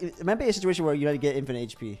 It might be a situation where you have to get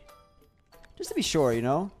infinite HP. Just to be sure, you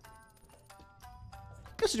know?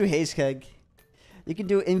 You also do haze keg. You can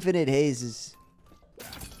do infinite hazes.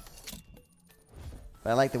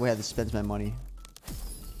 But I like the way I spends my money.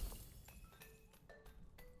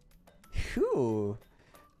 Who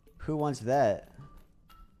wants that?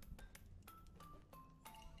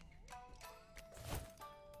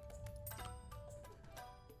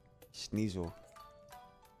 Sneasel.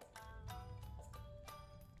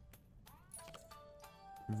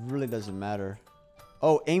 Really doesn't matter.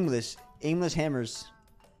 Oh, aimless. Aimless hammers.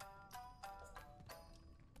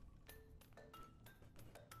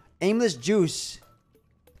 Aimless juice.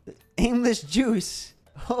 Aimless juice.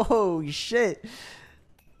 Oh shit.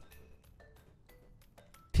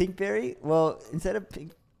 Pinkberry? Well, instead of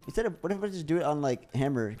what if I just do it on like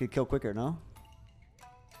hammer? It could kill quicker, no?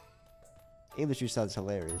 Aimless juice sounds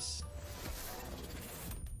hilarious.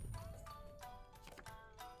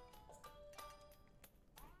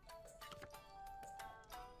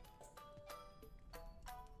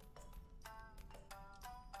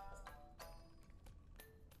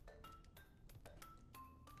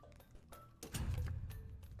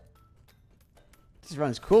 This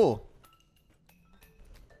run's cool.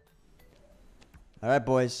 All right,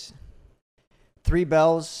 boys. 3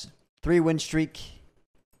 bells, 3 win streak.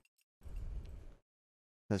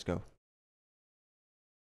 Let's go.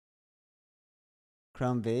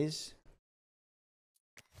 Crown vase.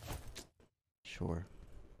 Sure.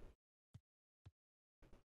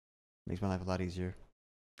 Makes my life a lot easier.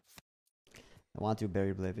 I want to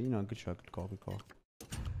berry blade, but you know, good shot, good call, good call.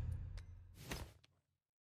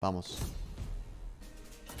 Vamos.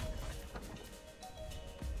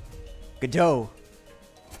 Godot.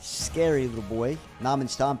 Scary little boy. Nom and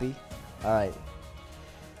Stompy. Alright.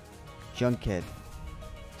 Junkhead.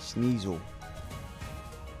 Sneasel.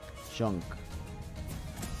 Junk.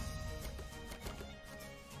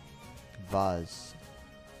 Vase.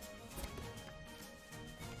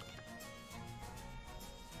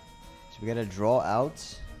 So we gotta draw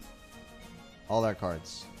out all our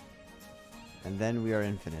cards. And then we are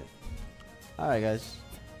infinite. Alright, guys.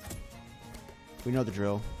 We know the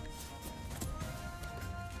drill.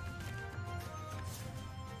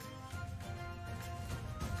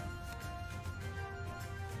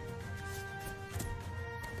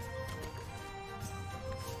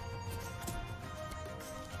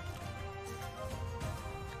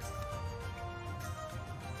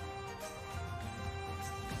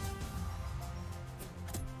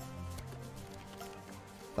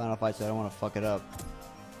 Final fight, so I don't want to fuck it up.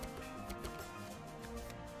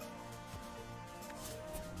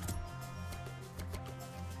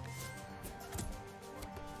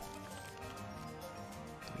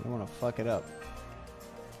 I don't want to fuck it up.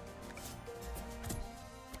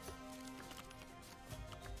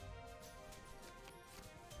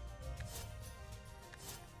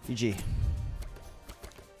 GG.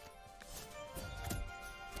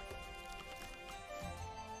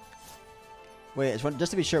 Wait,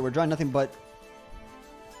 just to be sure, we're drawing nothing but...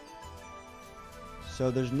 So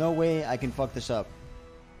there's no way I can fuck this up.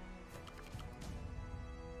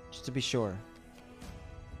 Just to be sure.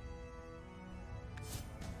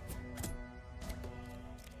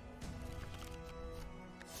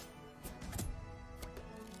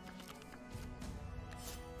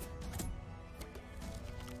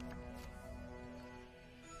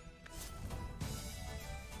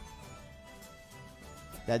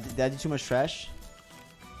 Did I do too much trash?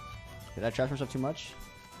 Did I trash myself too much?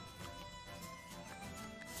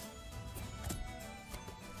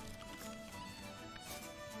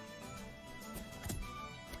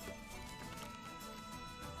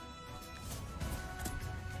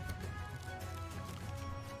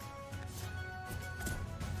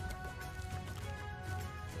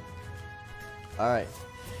 All right.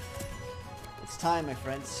 It's time, my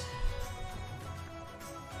friends.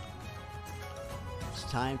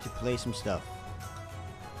 Time to play some stuff.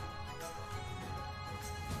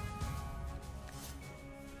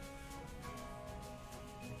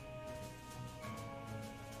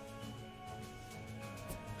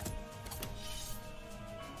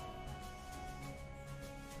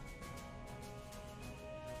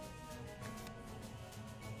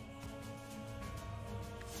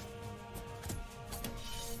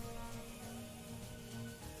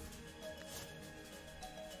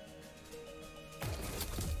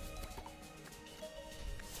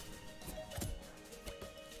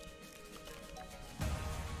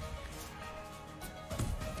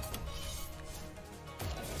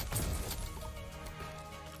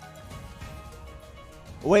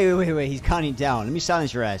 Wait. He's counting down. Let me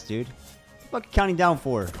silence your ass, dude. What the fuck you counting down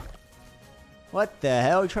for? What the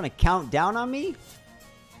hell? You trying to count down on me?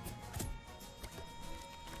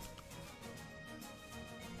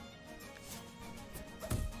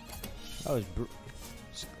 That was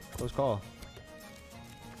close call.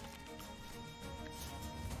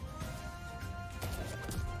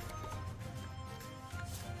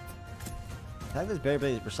 The fact that this berry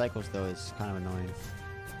blade recycles though is kind of annoying.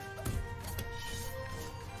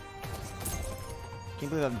 Can't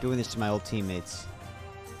believe I'm doing this to my old teammates.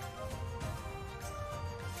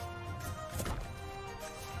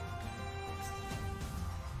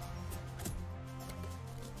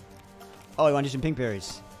 Oh, I want to do some pink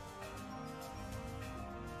berries.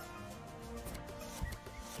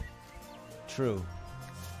 True.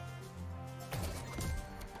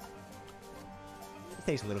 It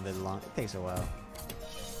takes a little bit long. It takes a while.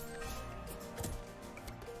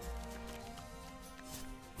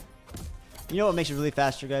 You know what makes it really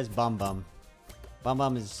faster, guys? Bomb Bomb. Bomb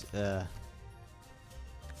Bomb is, it's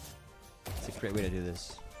a great way to do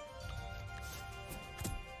this.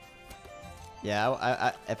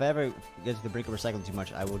 Yeah, if I ever get to the brink of recycling too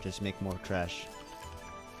much, I will just make more trash.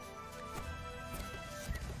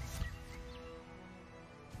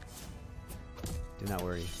 Do not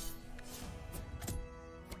worry.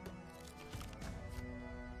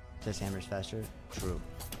 This hammer's faster? True.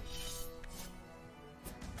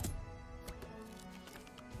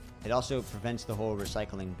 It also prevents the whole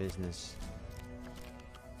recycling business.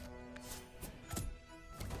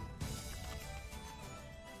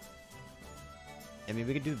 I mean,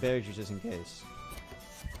 we could do berry juice just in case.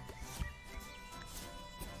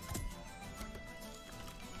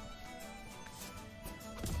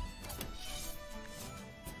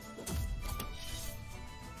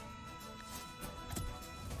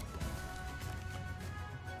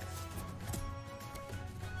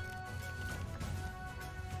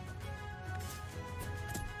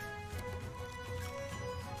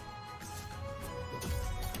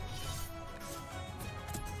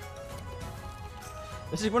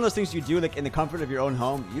 This is one of those things you do like in the comfort of your own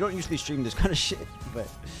home. You don't usually stream this kind of shit, but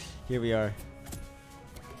here we are.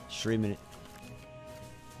 Streaming it.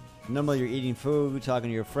 Normally you're eating food, talking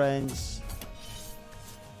to your friends.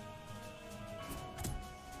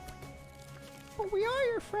 But we are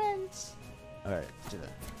your friends. Alright, let's do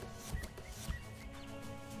that.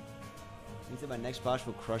 You think my next boss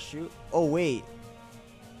will crush you? Oh, wait.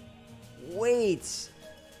 Wait.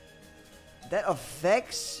 That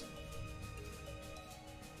affects...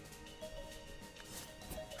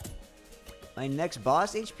 my next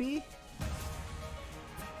boss HP?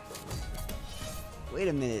 Wait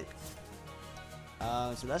a minute.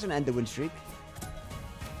 So that's gonna end the win streak.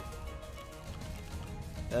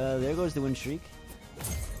 There goes the win streak.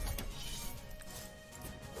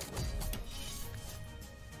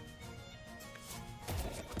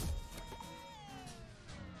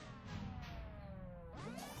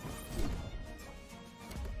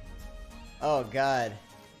 Oh god.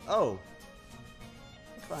 Oh.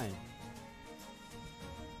 Fine.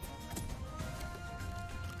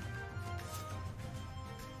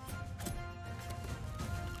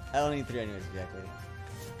 I don't need 3 anyways, exactly.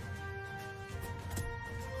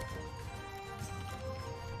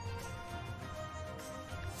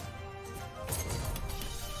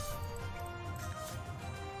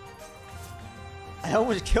 I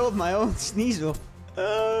almost killed my own Sneasel.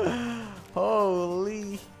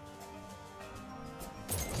 Holy.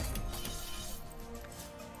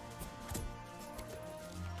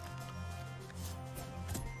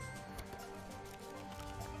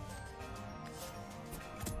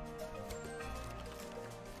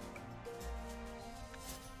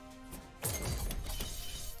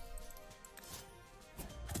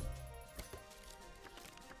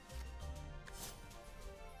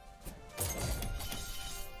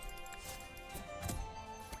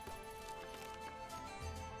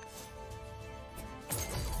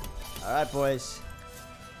 Alright, boys.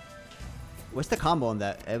 What's the combo on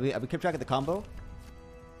that? Have we kept track of the combo?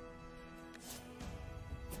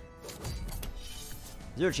 Is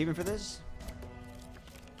there an achievement for this?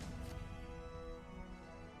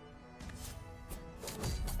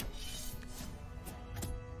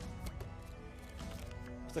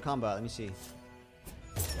 What's the combo? Let me see.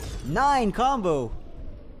 9 combo!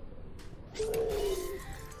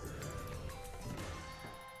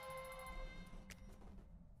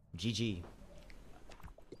 GG.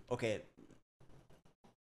 Okay.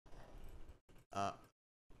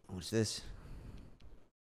 What's this?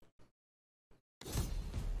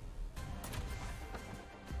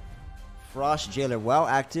 Frost Jailer. While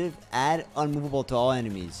active, add unmovable to all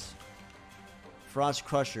enemies. Frost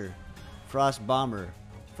Crusher, Frost Bomber,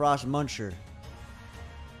 Frost Muncher.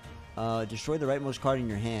 Destroy the rightmost card in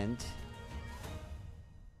your hand.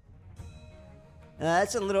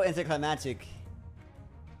 That's a little anticlimactic.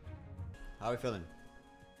 How are we feeling?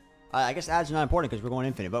 I guess ads are not important because we're going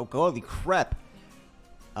infinite, but holy crap.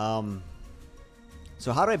 So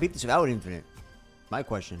how do I beat this without infinite? My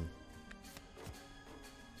question.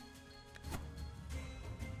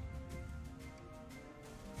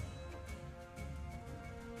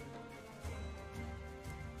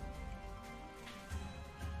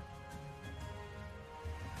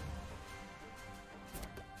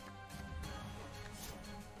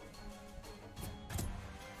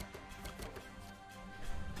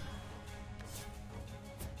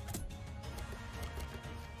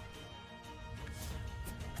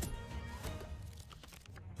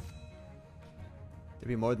 There'd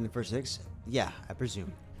be more than the first 6? Yeah, I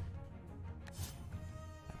presume.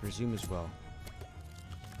 I presume as well.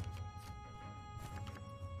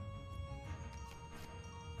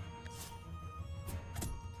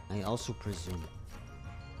 I also presume.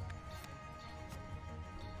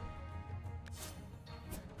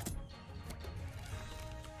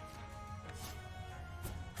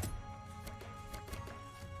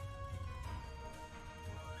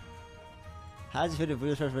 How does it fit if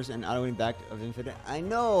Wheel Stars versus an auto-winning back of Infinite? I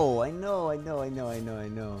know. It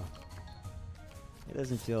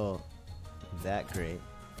doesn't feel that great.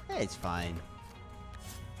 Hey, it's fine.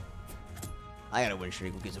 I got a win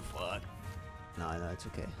streak. Who gives a fuck? No, it's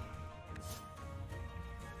okay.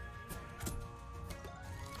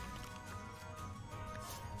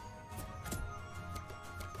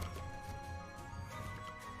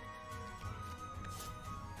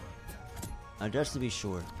 Just to be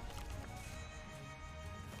sure.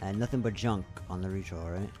 And nothing but junk on the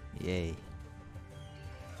redraw, right? Yay.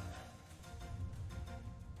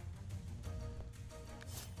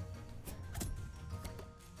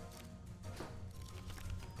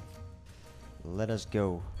 Let us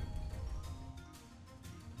go.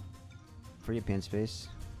 Free pen space.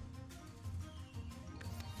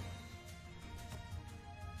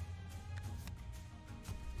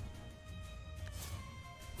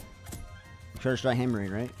 Try to start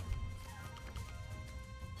hammering, right?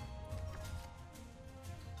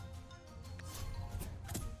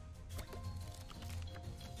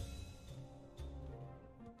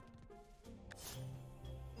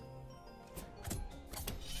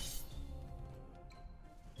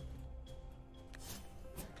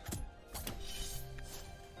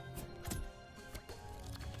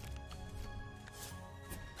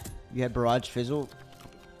 You had Barrage Fizzle?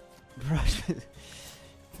 Barrage Fizzle.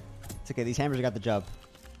 It's okay, these hammers got the job.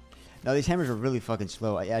 No, these hammers are really fucking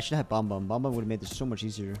slow. I should have Bomb Bomb. Bomb Bomb would have made this so much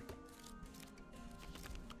easier.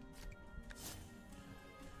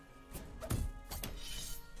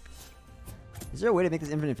 Is there a way to make this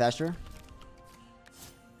infinite faster?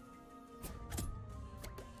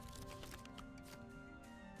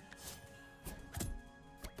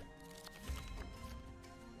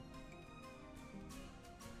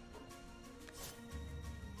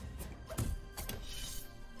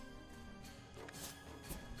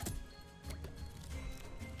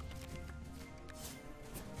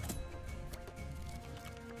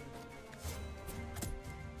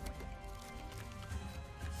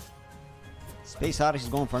 Space Odyssey's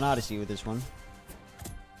going for an Odyssey with this one.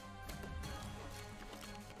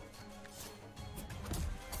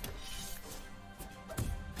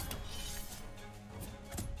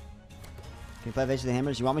 Can you play Vase of the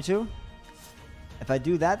Hammers? You want me to? If I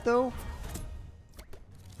do that though,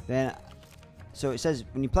 then so it says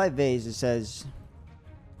when you play Vase, it says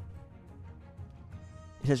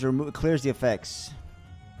remove, it clears the effects,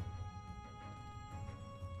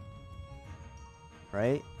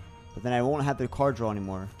 right? But then I won't have the card draw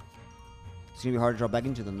anymore. It's gonna be hard to draw back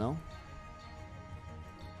into them, no?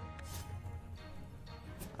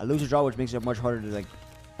 I lose a draw, which makes it much harder to like.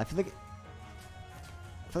 I feel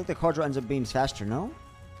like the card draw ends up being faster, no?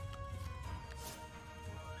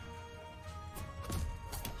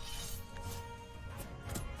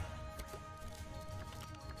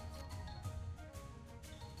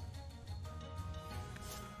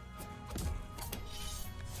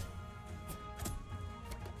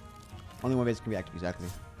 Only one base can be active, exactly.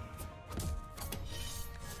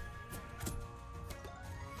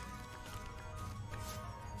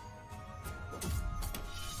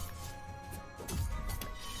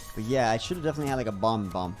 But yeah, I should have definitely had like a bomb.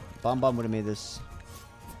 Bomb would have made this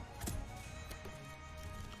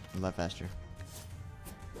a lot faster.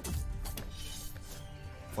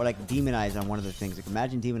 Or like demonize on one of the things. Like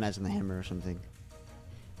imagine demonize on the hammer or something.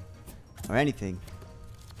 Or anything.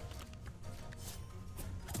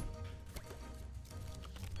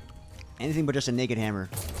 Anything but just a naked hammer.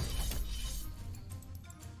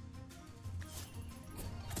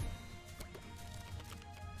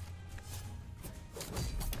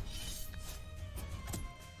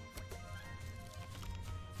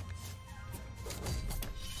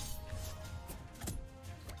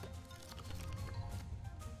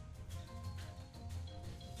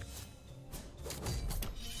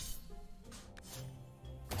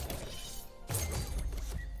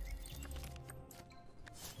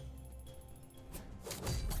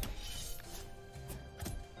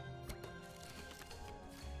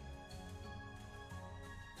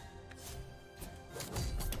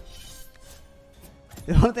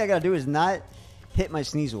 The only thing I gotta do is not hit my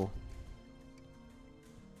Sneasel.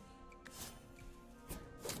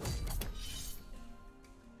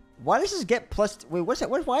 Why does this get plus? Wait, what's that?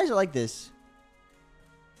 Why is it like this?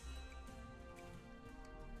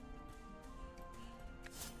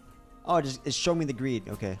 Oh, it's showing me the greed.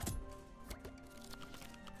 Okay.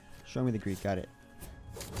 Show me the greed. Got it.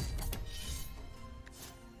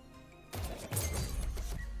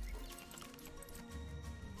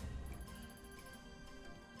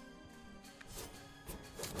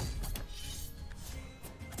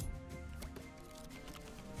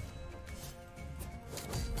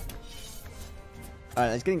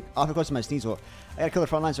 Alright, it's getting awfully close to my Sneasel. I gotta kill the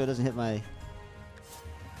front line so it doesn't hit my... I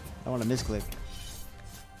don't want to misclick.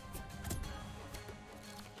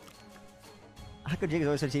 How could Jink is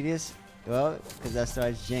always so tedious? Well, because that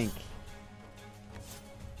starts Jink.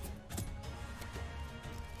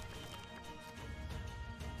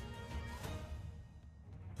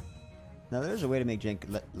 Now there's a way to make Jink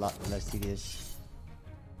a lot less tedious.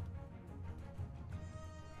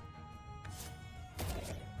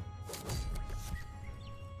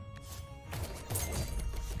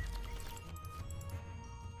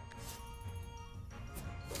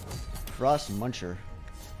 Frost Muncher.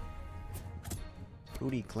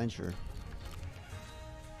 Booty Clencher.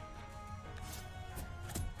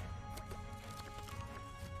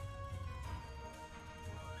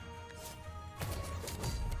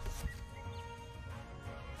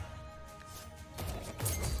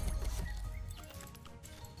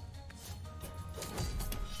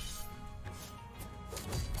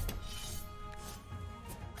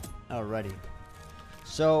 Alrighty.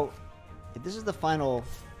 So, if this is the final...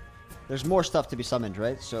 There's more stuff to be summoned,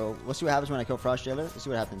 right? So, we'll see what happens when I kill Frost Jailer. Let's see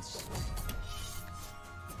what happens.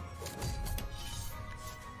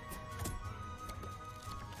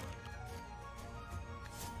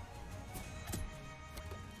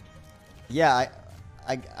 Yeah,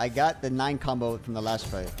 I got the 9 combo from the last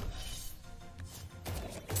fight.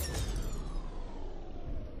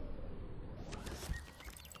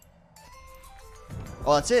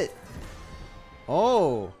 Oh, that's it.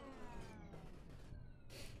 Oh.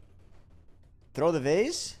 Throw the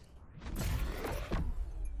vase?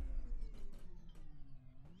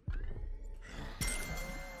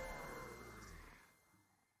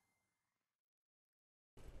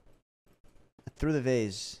 Threw the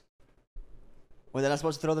vase. Were they not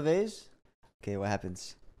supposed to throw the vase? Okay, what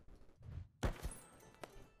happens?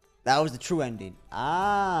 That was the true ending.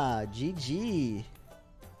 Ah, GG.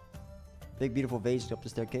 Big beautiful vase up the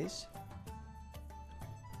staircase.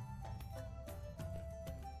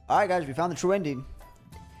 Alright guys, we found the true ending.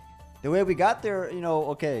 The way we got there, you know,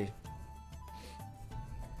 okay.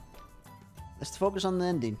 Let's focus on the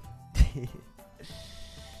ending.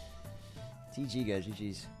 GG guys,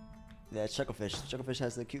 GG's. Yeah, it's Chucklefish. Chucklefish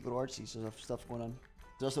has the cute little artsy stuff going on.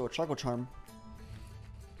 There's also a Charcoal Charm.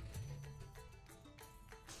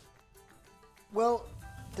 Well,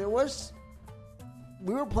 there was...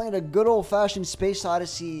 We were playing a good old-fashioned Space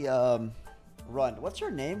Odyssey run. What's her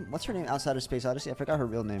name? What's her name outside of Space Odyssey? I forgot her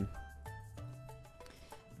real name.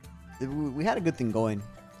 We had a good thing going.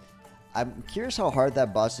 I'm curious how hard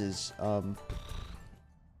that boss is.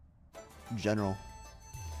 General.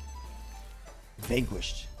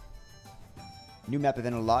 Vanquished. New map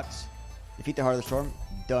event unlocked. Defeat the Heart of the Storm.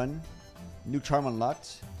 Done. New charm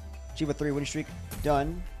unlocked. Achieve a 3 win streak.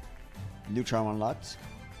 Done. New charm unlocked.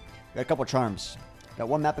 Got a couple charms. Got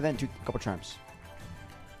 1 map event, couple charms.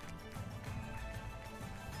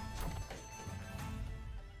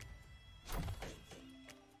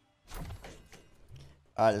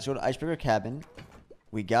 Alright, let's go to Icebreaker Cabin.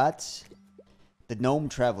 We got the Gnome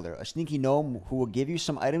Traveler. A sneaky gnome who will give you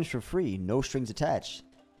some items for free. No strings attached.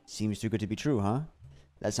 Seems too good to be true, huh?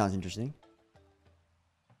 That sounds interesting.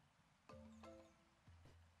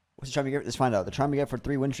 What's the charm you get? Let's find out. The charm you get for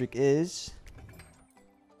 3 win streak is...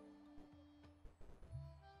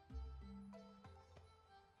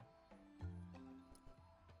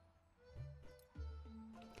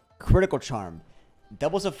 Critical Charm.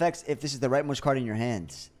 Doubles effects if this is the rightmost card in your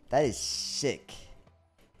hands. That is sick.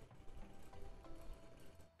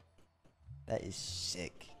 That is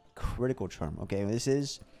sick. Critical Charm. Okay, this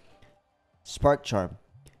is Spark Charm.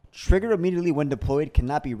 Trigger immediately when deployed,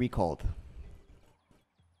 cannot be recalled.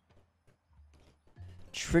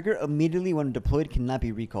 Trigger immediately when deployed, cannot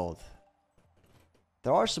be recalled.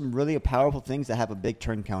 There are some really powerful things that have a big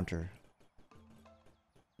turn counter.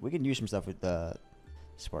 We can use some stuff with the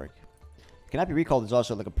Spark. Cannot be recalled is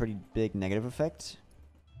also like a pretty big negative effect.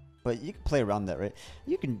 But you can play around that, right?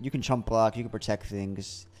 You can chump block, you can protect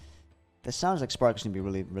things. That sounds like Spark is going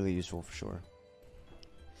to be really useful for sure.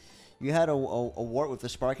 You had a wart with the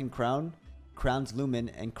Spark and Crown, Crown's Lumen,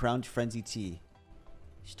 and Crown's Frenzy T.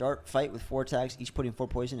 Start fight with 4 attacks, each putting 4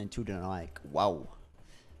 poison and 2 deny. Wow.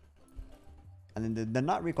 And then the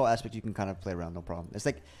not recall aspect you can kind of play around, no problem. It's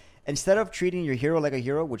like, instead of treating your hero like a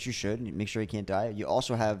hero, which you should, make sure he can't die, you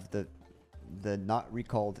also have the not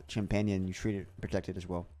recalled companion, you treat it protected as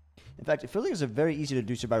well. In fact, I feel like it's a very easy to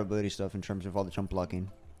do survivability stuff in terms of all the chump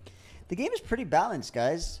blocking. The game is pretty balanced,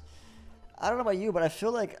 guys. I don't know about you, but I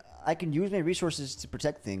feel like I can use my resources to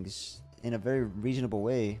protect things in a very reasonable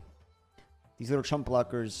way. These little chump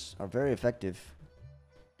blockers are very effective.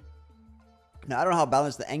 Now, I don't know how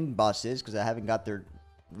balanced the end boss is because I haven't got there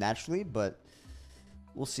naturally, but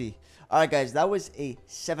we'll see. All right, guys, that was a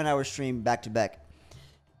 7-hour stream back-to-back.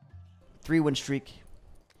 3-win streak.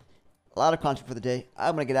 A lot of content for the day.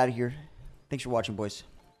 I'm going to get out of here. Thanks for watching, boys.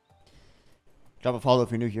 Drop a follow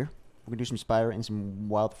if you're new here. We're going to do some Spire and some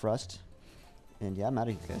Wildfrost. And yeah, I'm out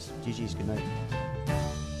of here, guys. GG's. Good night.